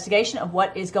thorough investigation of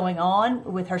what is going on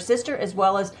with her sister, as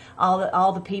well as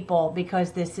all the people,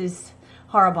 because this is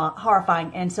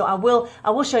horrifying. And so I will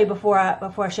show you before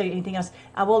I show you anything else.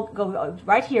 I will go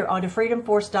right here onto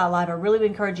freedomforce.live. I really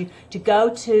would encourage you to go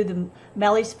to the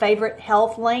Melly's favorite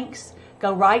health links.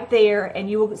 Go right there, and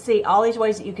you will see all these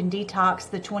ways that you can detox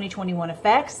the 2021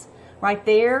 effects right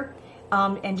there.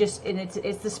 and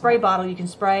it's the spray bottle you can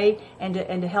spray and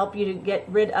to help you to get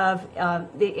rid of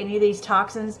any of these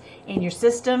toxins in your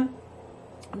system.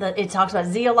 It talks about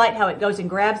zeolite, how it goes and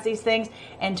grabs these things,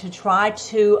 and to try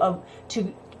to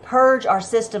purge our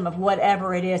system of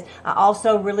whatever it is.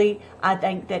 I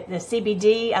think that the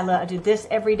CBD, I do this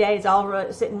every day. It's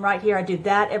all sitting right here. I do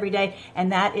that every day,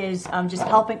 and that is just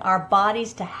helping our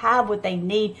bodies to have what they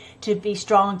need to be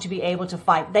strong, to be able to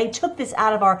fight. They took this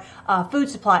out of our food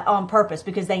supply on purpose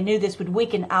because they knew this would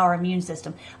weaken our immune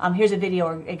system. Here's a video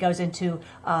where it goes into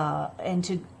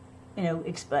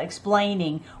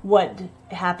explaining what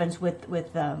happens with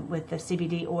the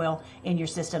CBD oil in your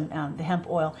system, the hemp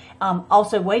oil.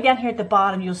 Also, way down here at the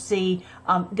bottom, you'll see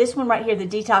this one right here, the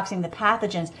detoxing the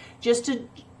pathogens. Just to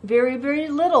very, very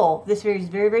little. This very,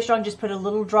 very, very strong. Just put a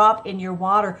little drop in your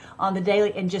water on the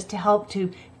daily, and just to help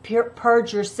to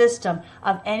purge your system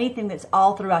of anything that's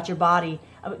all throughout your body.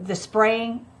 The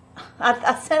spraying.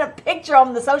 I sent a picture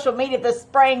on the social media of the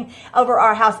spraying over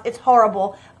our house. It's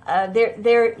horrible.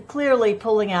 They're clearly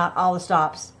pulling out all the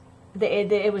stops.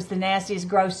 It was the nastiest,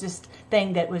 grossest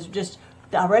thing. That was just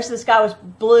the rest of the sky was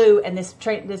blue, and this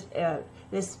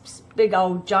big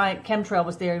old giant chemtrail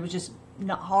was there. It was just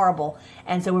not horrible,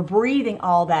 and so we're breathing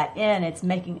all that in. It's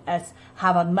making us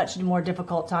have a much more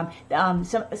difficult time.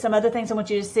 Some other things I want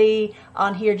you to see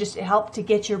on here, just to help to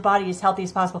get your body as healthy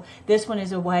as possible. This one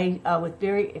is a way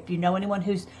if you know anyone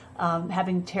who's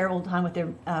having terrible time with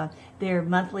their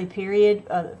monthly period,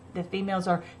 the females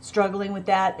are struggling with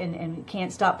that and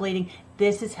can't stop bleeding.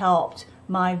 This has helped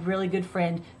my really good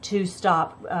friend to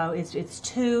stop. It's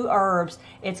 2 herbs.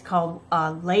 It's called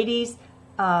Ladies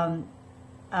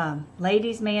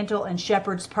Mantle and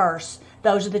Shepherd's Purse.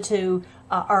 Those are the 2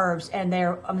 herbs, and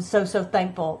I'm so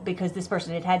thankful, because this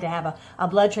person had to have a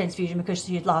blood transfusion because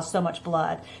she had lost so much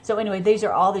blood. So anyway, these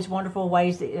are all these wonderful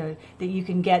ways that you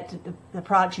can get the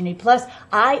products you need. Plus,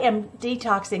 I am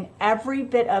detoxing every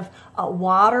bit of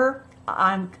water.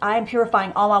 I am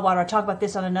purifying all my water. I'll talk about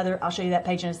this on I'll show you that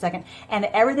page in a second. And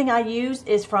everything I use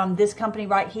is from this company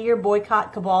right here,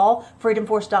 Boycott Cabal,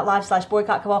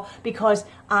 freedomforce.live/Boycott Cabal, because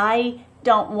I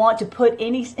don't want to put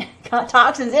any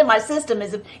toxins in my system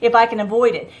if I can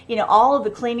avoid it. All of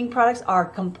the cleaning products are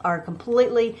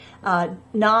completely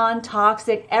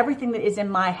non-toxic. Everything that is in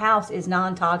my house is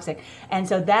non-toxic, and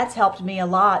so that's helped me a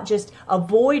lot. Just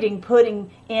avoiding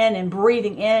putting in and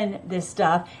breathing in this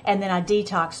stuff, and then I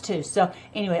detox too. So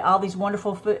anyway, all these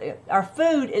wonderful food. Our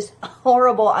food is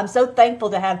horrible. I'm so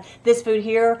thankful to have this food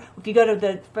here. If you go to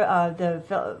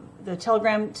the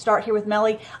Telegram, Start Here with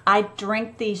Melly, I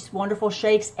drink these wonderful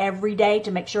shakes every day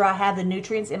to make sure I have the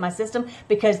nutrients in my system,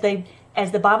 because they,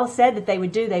 as the Bible said that they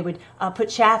would do, they would put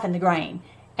chaff in the grain,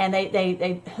 and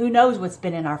they who knows what's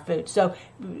been in our food. So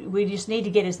we just need to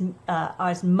get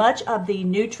as much of the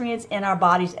nutrients in our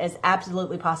bodies as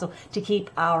absolutely possible to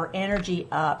keep our energy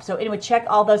up. So anyway, check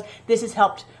all those. This has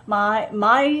helped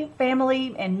my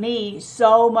family and me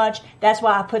so much. That's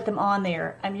why I put them on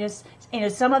there. I'm just,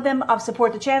 some of them I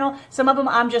support the channel. Some of them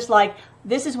I'm just like,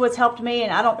 this is what's helped me,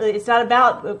 and it's not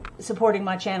about supporting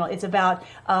my channel. It's about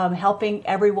helping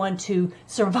everyone to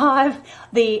survive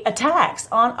the attacks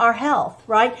on our health,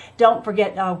 right? Don't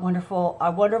forget our wonderful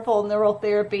neural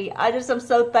therapy. I'm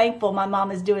so thankful. My mom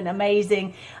is doing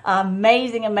amazing. I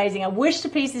wish to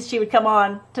pieces she would come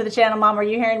on to the channel. Mom, are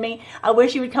you hearing me? I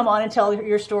wish you would come on and tell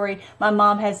your story. My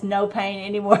mom has no pain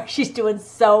anymore. She's doing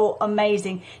so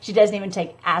amazing. She doesn't even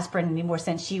take aspirin anymore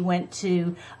since she went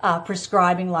to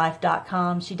prescribinglife.com.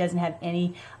 She doesn't have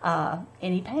any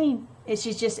pain.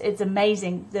 It's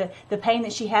amazing. The pain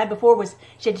that she had before was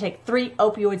she had to take 3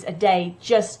 opioids a day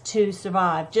just to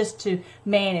survive, just to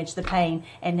manage the pain,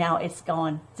 and now it's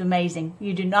gone. It's amazing.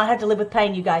 You do not have to live with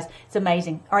pain, you guys. It's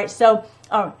amazing. All right, so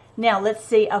now let's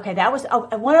see. Okay, that was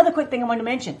one other quick thing I wanted to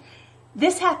mention.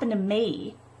 This happened to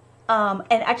me, and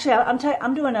actually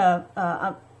I'm doing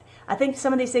I think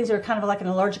some of these things are kind of like an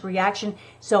allergic reaction.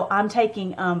 So I'm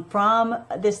taking from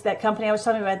that company I was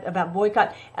telling you about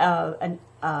Boycott,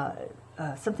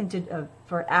 something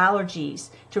for allergies,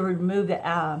 to remove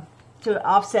to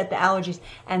offset the allergies,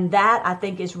 and that I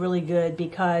think is really good,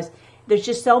 because there's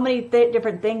just so many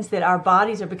different things that our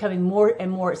bodies are becoming more and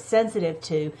more sensitive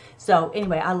to. So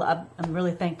anyway, I'm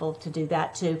really thankful to do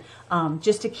that too,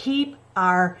 just to keep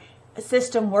our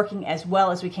system working as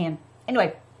well as we can.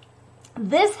 Anyway.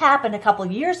 This happened a couple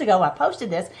of years ago. I posted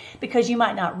this because you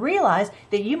might not realize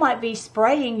that you might be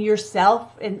spraying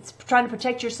yourself and trying to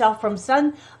protect yourself from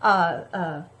sun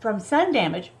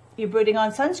damage. You're putting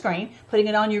on sunscreen, putting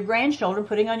it on your grandchildren,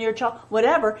 putting on your child,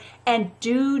 whatever, and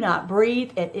do not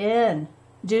breathe it in.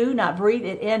 Do not breathe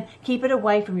it in. Keep it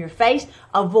away from your face.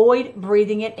 Avoid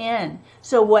breathing it in.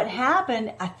 So what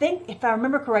happened, I think, if I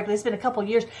remember correctly, it's been a couple of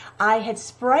years, I had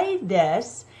sprayed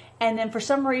this, and then for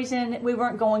some reason we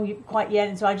weren't going quite yet,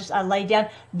 and so I laid down.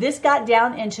 This got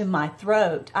down into my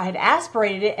throat. I had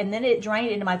aspirated it, and then it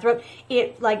drained into my throat.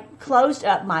 It like closed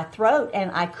up my throat, and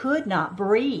I could not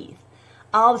breathe.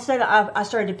 All of a sudden, I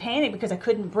started to panic because I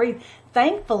couldn't breathe.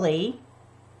 Thankfully,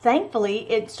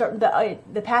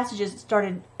 the passages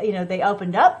started, they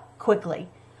opened up quickly,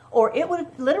 or it would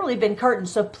have literally been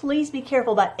curtains. So please be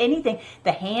careful about anything.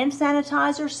 The hand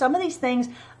sanitizer, some of these things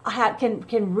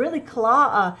can really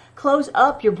close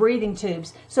up your breathing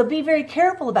tubes. So be very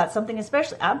careful about something,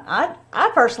 especially.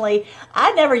 I personally,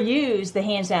 I never use the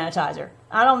hand sanitizer.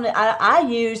 I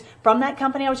use from that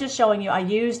company I was just showing you. I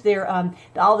use their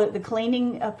all the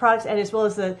cleaning products, and as well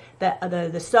as the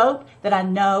soap that I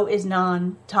know is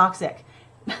non-toxic.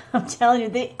 I'm telling you,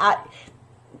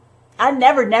 I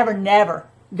never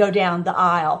go down the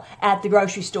aisle at the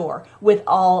grocery store with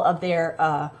all of their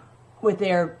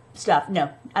stuff. No,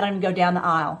 I don't even go down the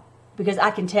aisle because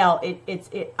I can tell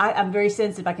I'm very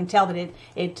sensitive. I can tell that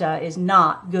it is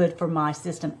not good for my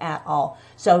system at all.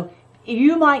 So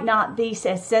you might not be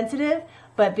as sensitive,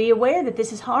 but be aware that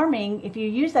this is harming. If you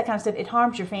use that kind of stuff, it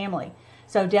harms your family.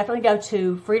 So definitely go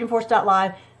to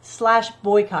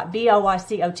freedomforce.live/boycott,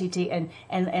 BOYCOTT,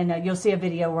 and you'll see a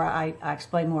video where I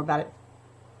explain more about it.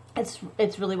 It's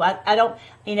really,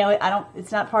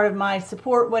 it's not part of my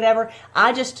support, whatever.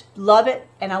 I just love it,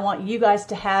 and I want you guys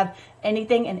to have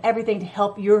anything and everything to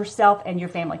help yourself and your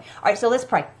family. All right, so let's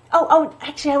pray. Oh,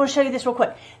 actually, I want to show you this real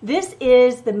quick. This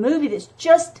is the movie that's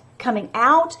just coming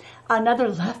out, Another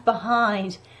Left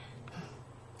Behind.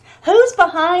 Who's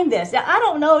behind this? Now, I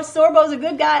don't know if Sorbo's a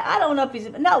good guy. I don't know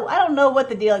if I don't know what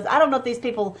the deal is. I don't know if these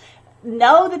people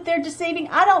know that they're deceiving.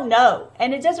 I don't know.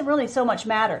 And it doesn't really so much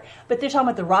matter. But they're talking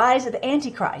about the rise of the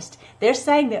Antichrist. They're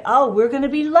saying that, we're going to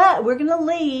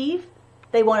leave.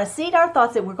 They want to seed our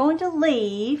thoughts that we're going to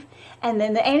leave, and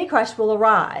then the Antichrist will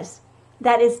arise.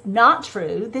 That is not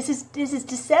true. This is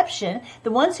deception.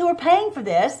 The ones who are paying for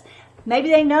this, maybe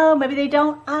they know, maybe they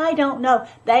don't. I don't know.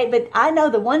 But I know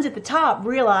the ones at the top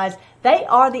realize they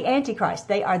are the Antichrist.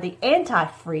 They are the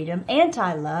anti-freedom,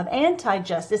 anti-love,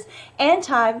 anti-justice,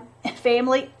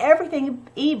 anti-family, everything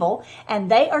evil, and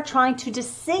they are trying to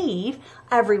deceive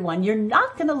everyone. You're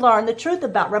not going to learn the truth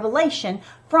about Revelation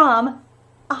from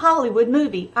a Hollywood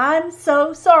movie. I'm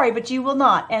so sorry, but you will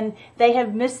not. And they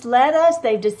have misled us.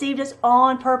 They've deceived us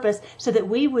on purpose so that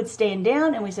we would stand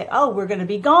down and we say, we're going to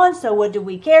be gone, so what do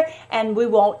we care? And we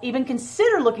won't even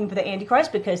consider looking for the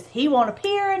Antichrist because he won't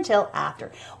appear until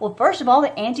after. Well, first of all,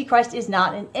 the Antichrist is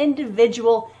not an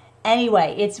individual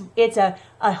anyway. It's a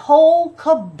whole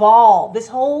cabal. This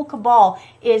whole cabal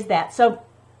is that. So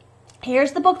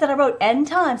here's the book that I wrote, End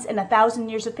Times and 1,000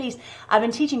 Years of Peace. I've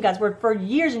been teaching God's Word for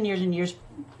years and years and years,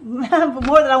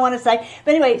 more than I want to say.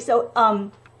 But anyway, so I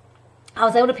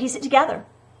was able to piece it together.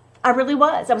 I really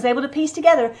was. I was able to piece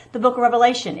together the book of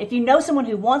Revelation. If you know someone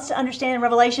who wants to understand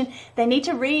Revelation, they need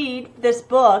to read this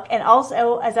book. And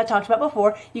also, as I talked about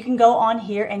before, you can go on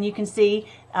here and you can see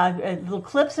little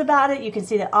clips about it. You can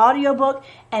see the audio book.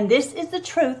 And this is the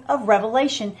truth of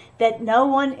Revelation that no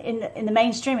one in the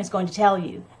mainstream is going to tell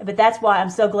you. But that's why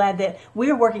I'm so glad that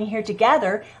we're working here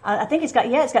together. I think it's got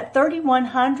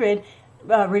 3,100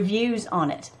 reviews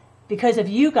on it, because of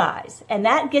you guys, and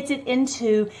that gets it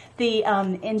into the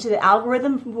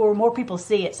algorithm where more people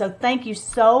see it. So thank you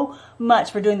so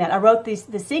much for doing that. I wrote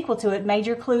the sequel to it,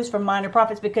 Major Clues from Minor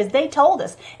Prophets, because they told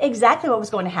us exactly what was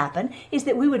going to happen, is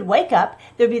that we would wake up,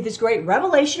 there'd be this great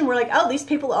revelation, we're like, these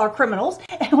people are criminals,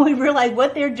 and we realize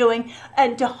what they're doing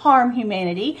and to harm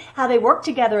humanity, how they work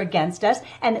together against us,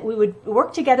 and that we would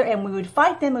work together and we would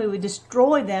fight them, we would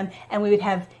destroy them, and we would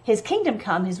have his kingdom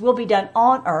come, his will be done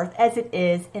on earth as it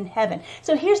is in heaven.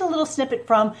 So here's a little snippet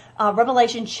from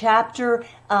Revelation chapter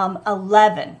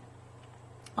 11.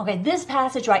 Okay, this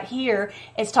passage right here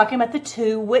is talking about the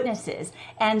two witnesses.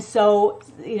 And so,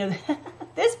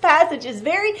 this passage is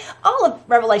all of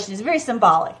Revelation is very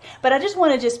symbolic. But I just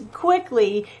want to just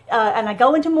quickly, and I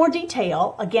go into more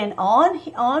detail, again, on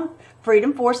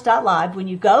freedomforce.live. When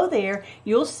you go there,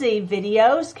 you'll see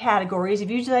videos, categories.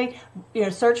 If you say,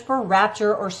 search for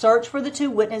rapture or search for the two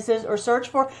witnesses or search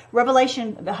for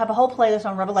Revelation, I have a whole playlist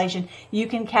on Revelation, you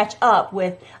can catch up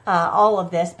with all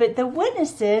of this. But the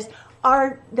witnesses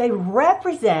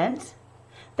represent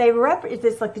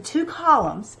it's like the two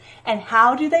columns. And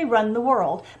how do they run the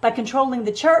world? By controlling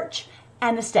the church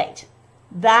and the state.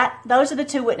 Those are the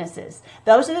two witnesses.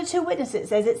 Those are the two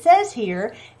witnesses. As it says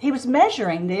here, he was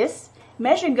measuring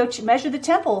the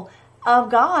temple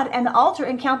of God and the altar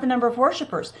and count the number of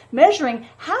worshipers, measuring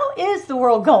how is the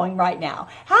world going right now?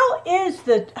 How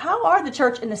are the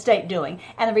church and the state doing?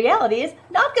 And the reality is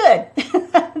not good.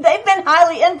 They've been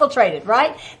highly infiltrated,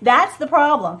 right? That's the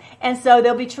problem. And so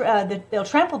they'll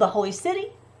trample the holy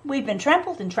city. We've been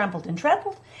trampled and trampled and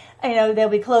trampled. They'll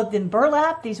be clothed in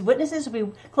burlap. These witnesses will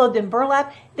be clothed in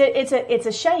burlap. It's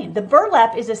a shame. The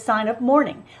burlap is a sign of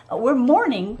mourning. We're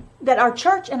mourning that our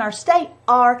church and our state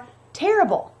are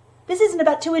terrible. This isn't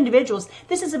about two individuals.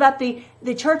 This is about the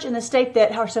church and the state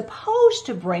that are supposed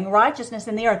to bring righteousness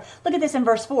in the earth. Look at this in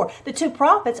verse 4. The two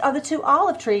prophets are the two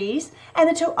olive trees and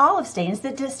the two olive stands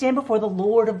that stand before the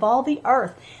Lord of all the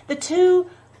earth. The two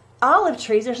olive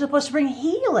trees are supposed to bring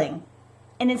healing,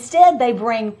 and instead they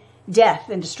bring death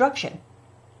and destruction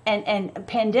and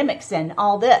pandemics and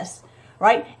all this,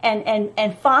 right? And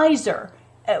Pfizer,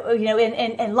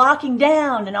 and locking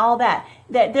down and all that.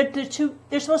 They're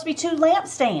supposed to be two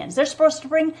lampstands. They're supposed to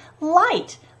bring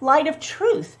light of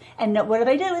truth. And what do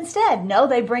they do instead? No,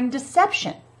 they bring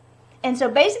deception. And so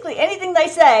basically anything they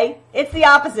say, it's the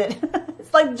opposite.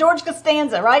 It's like George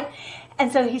Costanza, right?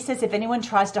 And so he says, if anyone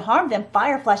tries to harm them,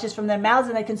 fire flashes from their mouths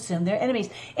and they consume their enemies.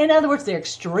 In other words, they're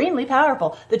extremely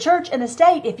powerful. The church and the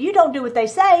state, if you don't do what they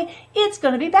say, it's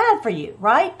going to be bad for you,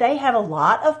 right? They have a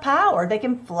lot of power. They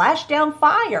can flash down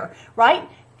fire, right?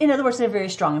 In other words, they're very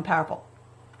strong and powerful.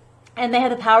 And they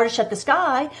have the power to shut the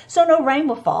sky so no rain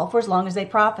will fall for as long as they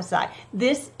prophesy.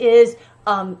 This is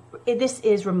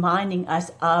reminding us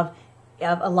of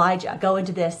Elijah. Go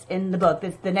into this in the book.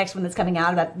 The next one that's coming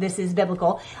out about this is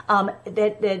biblical.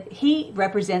 That he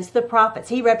represents the prophets.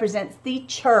 He represents the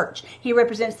church. He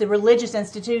represents the religious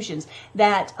institutions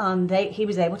that he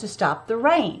was able to stop the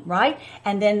rain, right?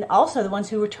 And then also the ones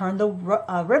who returned the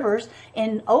rivers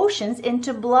and oceans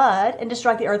into blood and to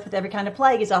strike the earth with every kind of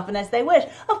plague as often as they wish.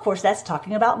 Of course, that's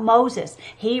talking about Moses.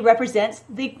 He represents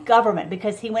the government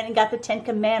because he went and got the 10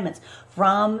 Commandments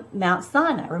from Mount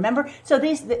Sinai. Remember? So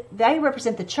they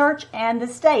represent the church and the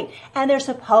state, and they're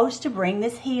supposed to bring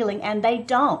this healing, and they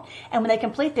don't. And when they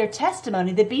complete their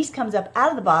testimony, the beast comes up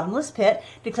out of the bottomless pit,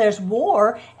 declares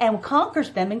war, and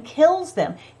conquers them and kills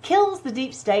them, kills the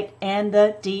deep state and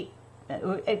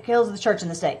it kills the church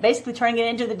and the state, basically turning it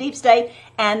into the deep state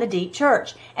and the deep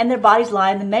church. And their bodies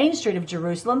lie in the main street of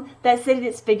Jerusalem, that city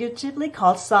that's figuratively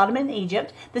called Sodom in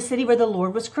Egypt, the city where the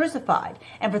Lord was crucified.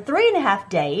 And for 3.5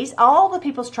 days, all the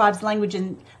peoples, tribes,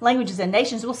 languages, and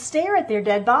nations will stare at their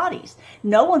dead bodies.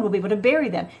 No one will be able to bury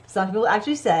them. Some people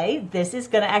actually say this is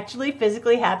going to actually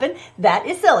physically happen. That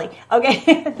is silly.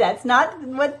 Okay, that's not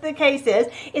what the case is.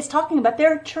 It's talking about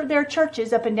their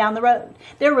churches up and down the road,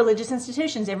 their religious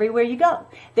institutions everywhere you go.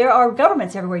 There are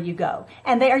governments everywhere you go,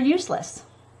 and they are useless.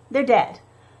 They're dead.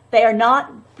 They are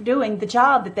not doing the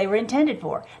job that they were intended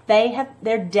for. They're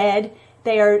dead.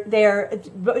 They're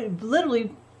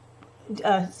literally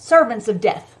servants of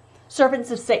death,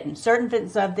 servants of Satan,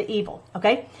 servants of the evil.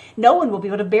 Okay, no one will be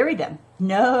able to bury them.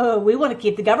 No, we want to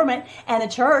keep the government and the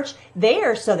church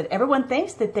there so that everyone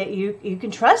thinks that you can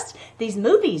trust these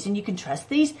movies and you can trust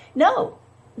these. No.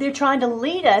 They're trying to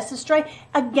lead us astray.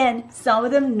 Again, some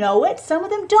of them know it, some of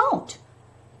them don't.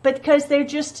 But because they're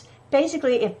just,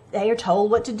 basically, if they are told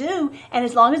what to do, and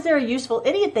as long as they're a useful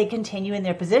idiot, they continue in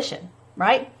their position,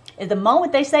 right? At the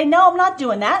moment they say, no, I'm not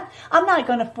doing that. I'm not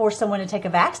going to force someone to take a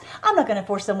vax. I'm not going to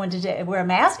force someone to wear a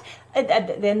mask.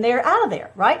 Then they're out of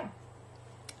there, right?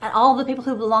 And all the people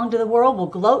who belong to the world will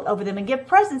gloat over them and give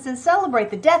presents and celebrate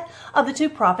the death of the two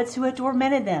prophets who had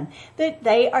tormented them.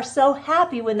 They are so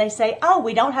happy when they say, oh,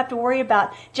 we don't have to worry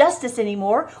about justice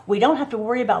anymore. We don't have to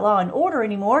worry about law and order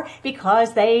anymore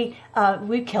because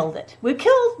we killed it. We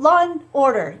killed law and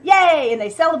order. Yay! And they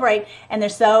celebrate and they're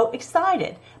so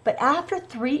excited. But after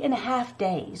 3.5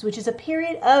 days, which is a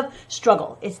period of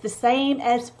struggle, it's the same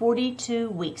as 42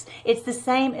 weeks. It's the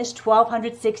same as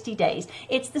 1,260 days.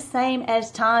 It's the same as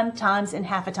times, and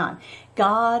half a time.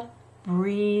 God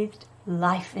breathed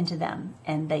life into them,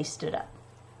 and they stood up.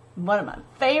 One of my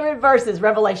favorite verses,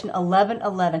 Revelation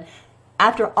 11:11.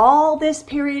 After all this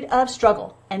period of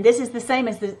struggle, and this is the same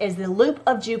as the loop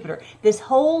of Jupiter, this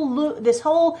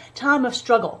whole time of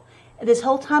struggle, this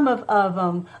whole time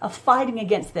of fighting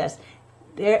against this,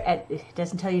 it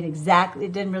doesn't tell you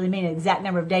it doesn't really mean an exact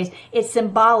number of days. It's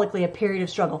symbolically a period of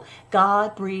struggle.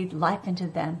 God breathed life into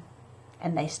them,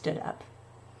 and they stood up.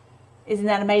 Isn't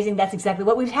that amazing? That's exactly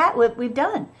what we've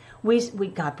done.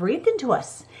 God breathed into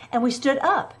us, and we stood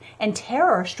up, and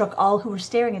terror struck all who were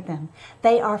staring at them.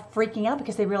 They are freaking out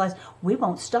because they realize we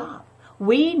won't stop.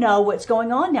 We know what's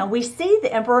going on now. We see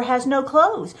the emperor has no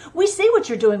clothes. We see what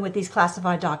you're doing with these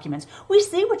classified documents. We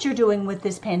see what you're doing with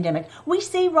this pandemic. We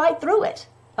see right through it.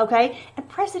 Okay, and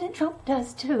President Trump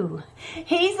does too.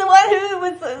 He's the one who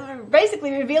was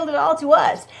basically revealed it all to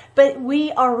us. But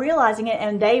we are realizing it,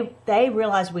 and they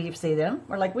realize we see them.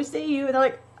 We're like, we see you, and they're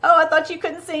like, oh, I thought you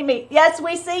couldn't see me. Yes,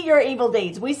 we see your evil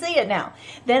deeds. We see it now.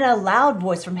 Then a loud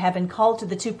voice from heaven called to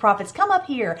the two prophets, come up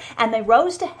here. And they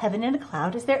rose to heaven in a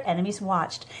cloud as their enemies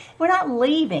watched. We're not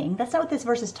leaving. That's not what this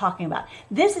verse is talking about.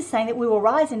 This is saying that we will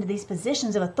rise into these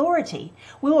positions of authority.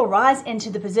 We will rise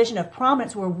into the position of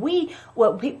prominence where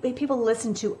people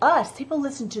listen to us. People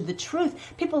listen to the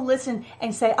truth. People listen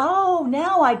and say, oh,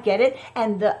 now I get it.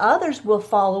 And the others will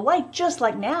fall away. Just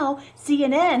like now,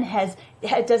 CNN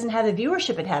doesn't have the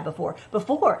viewership it had before.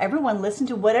 Before, everyone listened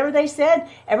to whatever they said.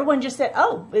 Everyone just said,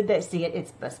 oh, they see it.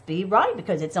 It must be right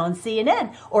because it's on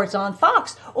CNN or it's on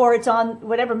Fox or it's on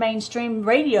whatever mainstream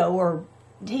radio or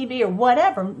TV or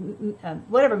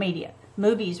whatever media,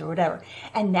 movies or whatever.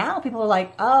 And now people are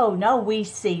like, oh, no, we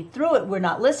see through it. We're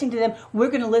not listening to them. We're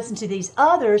going to listen to these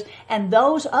others. And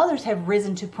those others have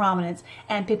risen to prominence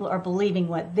and people are believing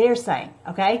what they're saying.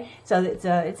 Okay? So it's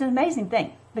an amazing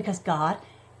thing because God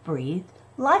breathed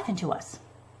life into us.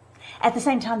 At the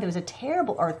same time, there was a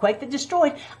terrible earthquake that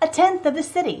destroyed a tenth of the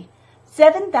city.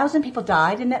 7,000 people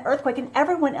died in that earthquake, and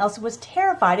everyone else was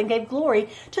terrified and gave glory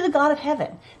to the God of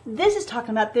heaven. This is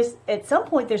talking about this. At some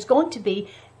point, there's going to be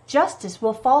justice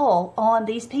will fall on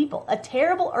these people. A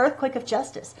terrible earthquake of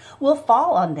justice will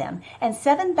fall on them. And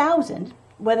 7,000,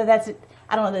 whether that's,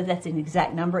 I don't know that that's an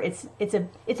exact number. It's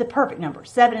a perfect number.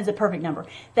 7 is a perfect number.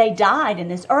 They died in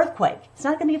this earthquake. It's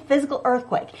not going to be a physical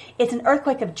earthquake. It's an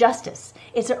earthquake of justice.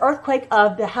 It's an earthquake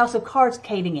of the house of cards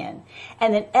caving in.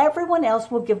 And then everyone else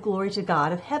will give glory to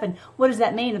God of heaven. What does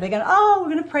that mean? Are they going, oh,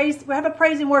 we're going to praise, we have a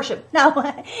praise and worship? No,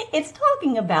 it's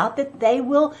talking about that they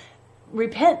will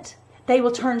repent. They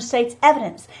will turn state's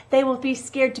evidence. They will be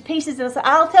scared to pieces. They'll say,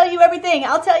 I'll tell you everything.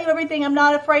 I'll tell you everything. I'm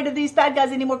not afraid of these bad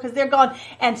guys anymore because they're gone.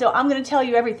 And so I'm going to tell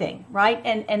you everything, right?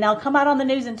 And they'll come out on the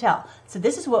news and tell. So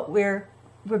this is what we're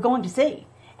going to see.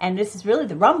 And this is really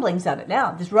the rumblings of it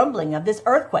now, this rumbling of this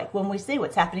earthquake when we see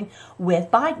what's happening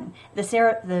with Biden.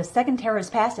 The second terror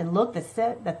has passed, and look,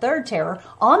 the third terror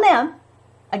on them.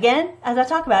 Again, as I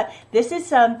talk about, this is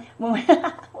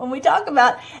when we talk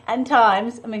about end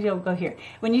times. Let me go here.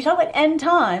 When you talk about end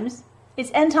times,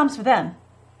 it's end times for them.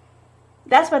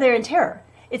 That's why they're in terror.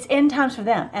 It's end times for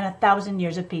them and 1,000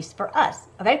 years of peace for us.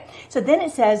 Okay. So then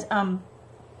it says,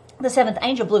 the seventh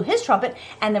angel blew his trumpet,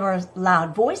 and there were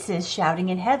loud voices shouting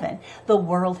in heaven. The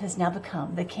world has now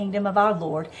become the kingdom of our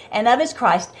Lord and of his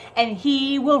Christ, and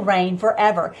he will reign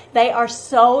forever. They are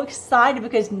so excited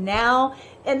because now,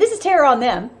 and this is terror on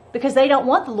them, because they don't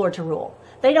want the Lord to rule.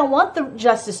 They don't want the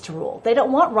justice to rule. They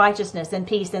don't want righteousness and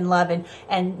peace and love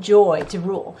and joy to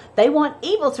rule. They want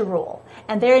evil to rule.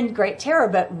 And they're in great terror.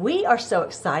 But we are so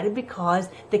excited because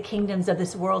the kingdoms of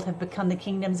this world have become the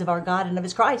kingdoms of our God and of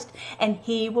his Christ. And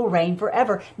he will reign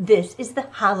forever. This is the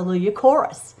Hallelujah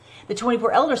chorus. The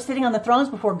 24 elders sitting on the thrones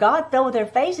before God fell with their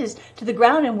faces to the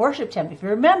ground and worshiped him. If you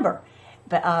remember,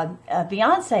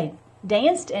 Beyonce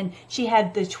danced and she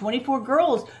had the 24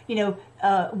 girls,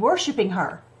 worshiping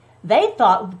her. They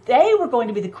thought they were going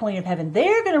to be the queen of heaven.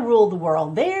 They're going to rule the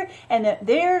world.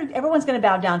 Everyone's going to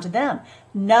bow down to them.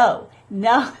 No,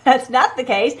 that's not the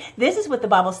case. This is what the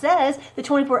Bible says. The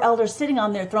 24 elders sitting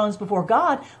on their thrones before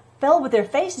God fell with their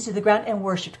faces to the ground and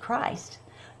worshiped Christ.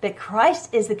 That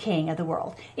Christ is the king of the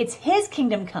world. It's his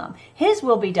kingdom come. His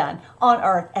will be done on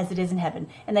earth as it is in heaven.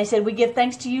 And they said, we give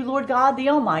thanks to you, Lord God, the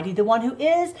Almighty, the one who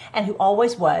is and who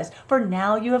always was. For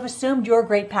now you have assumed your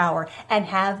great power and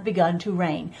have begun to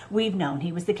reign. We've known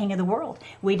he was the king of the world.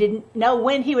 We didn't know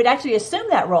when he would actually assume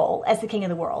that role as the king of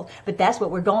the world. But that's what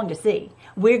we're going to see.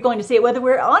 We're going to see it whether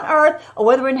we're on earth or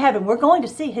whether we're in heaven. We're going to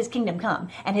see his kingdom come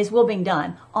and his will being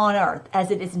done on earth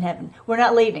as it is in heaven. We're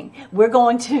not leaving. We're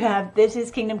going to have his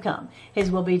kingdom come.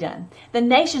 His will be done. The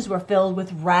nations were filled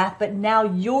with wrath, but now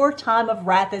your time of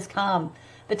wrath has come.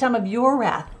 The time of your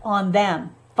wrath on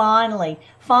them. Finally,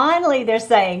 they're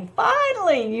saying,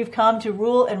 finally, you've come to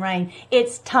rule and reign.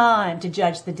 It's time to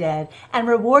judge the dead and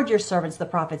reward your servants, the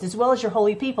prophets, as well as your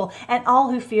holy people and all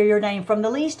who fear your name, from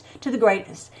the least to the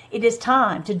greatest. It is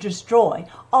time to destroy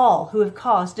all who have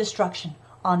caused destruction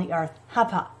on the earth. How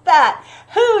about that?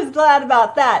 Who's glad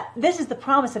about that? This is the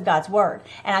promise of God's word.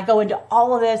 And I go into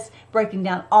all of this, breaking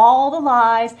down all the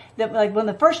lies that, like, one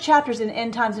of the first chapters in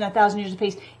End Times and 1,000 Years of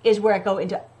Peace is where I go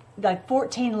into like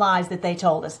 14 lies that they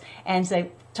told us and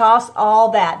say, toss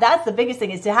all that. That's the biggest thing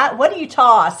is what do you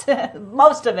toss?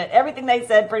 Most of it. Everything they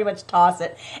said, pretty much toss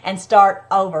it and start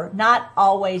over. Not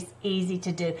always easy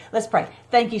to do. Let's pray.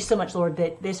 Thank you so much, Lord,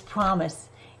 that this promise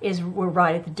is we're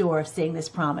right at the door of seeing this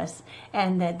promise,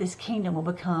 and that this kingdom will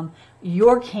become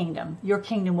your kingdom. Your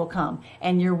kingdom will come,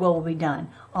 and your will be done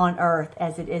on earth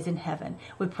as it is in heaven.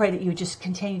 We pray that you would just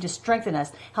continue to strengthen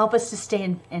us, help us to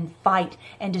stand and fight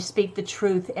and to speak the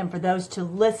truth, and for those to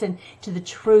listen to the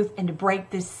truth and to break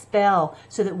this spell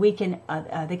so that we can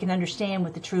they can understand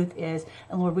what the truth is.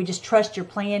 And Lord, we just trust your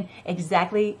plan,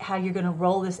 exactly how you're going to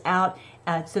roll this out,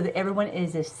 so that everyone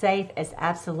is as safe as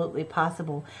absolutely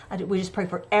possible. We just pray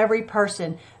for every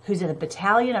person who's in a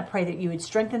battalion. I pray that you would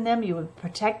strengthen them, you would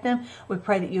protect them. We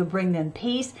pray that you would bring them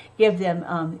peace, give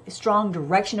them strong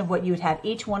direction of what you would have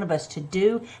each one of us to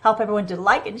do. Help everyone to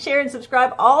like and share and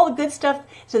subscribe, all the good stuff,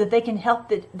 so that they can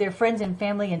help their friends and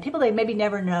family and people they maybe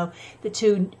never know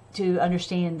to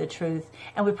understand the truth.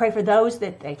 And we pray for those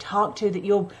that they talk to, that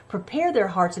you'll prepare their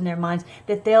hearts and their minds,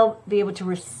 that they'll be able to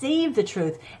receive the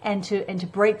truth and to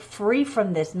break free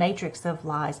from this matrix of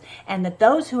lies. And that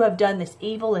those who have done this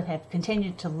evil and have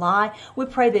continued to lie, we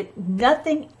pray that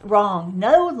nothing wrong,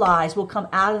 no lies will come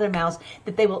out of their mouths,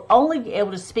 that they will only be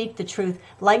able to speak the truth.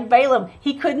 Like Balaam,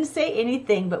 he couldn't say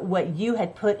anything but what you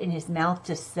had put in his mouth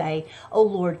to say. Oh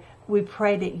Lord, we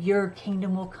pray that your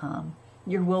kingdom will come.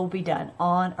 Your will be done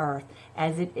on earth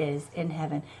as it is in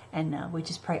heaven. And we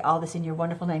just pray all this in your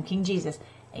wonderful name, King Jesus.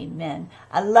 Amen.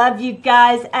 I love you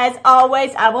guys. As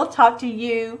always, I will talk to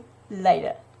you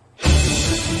later.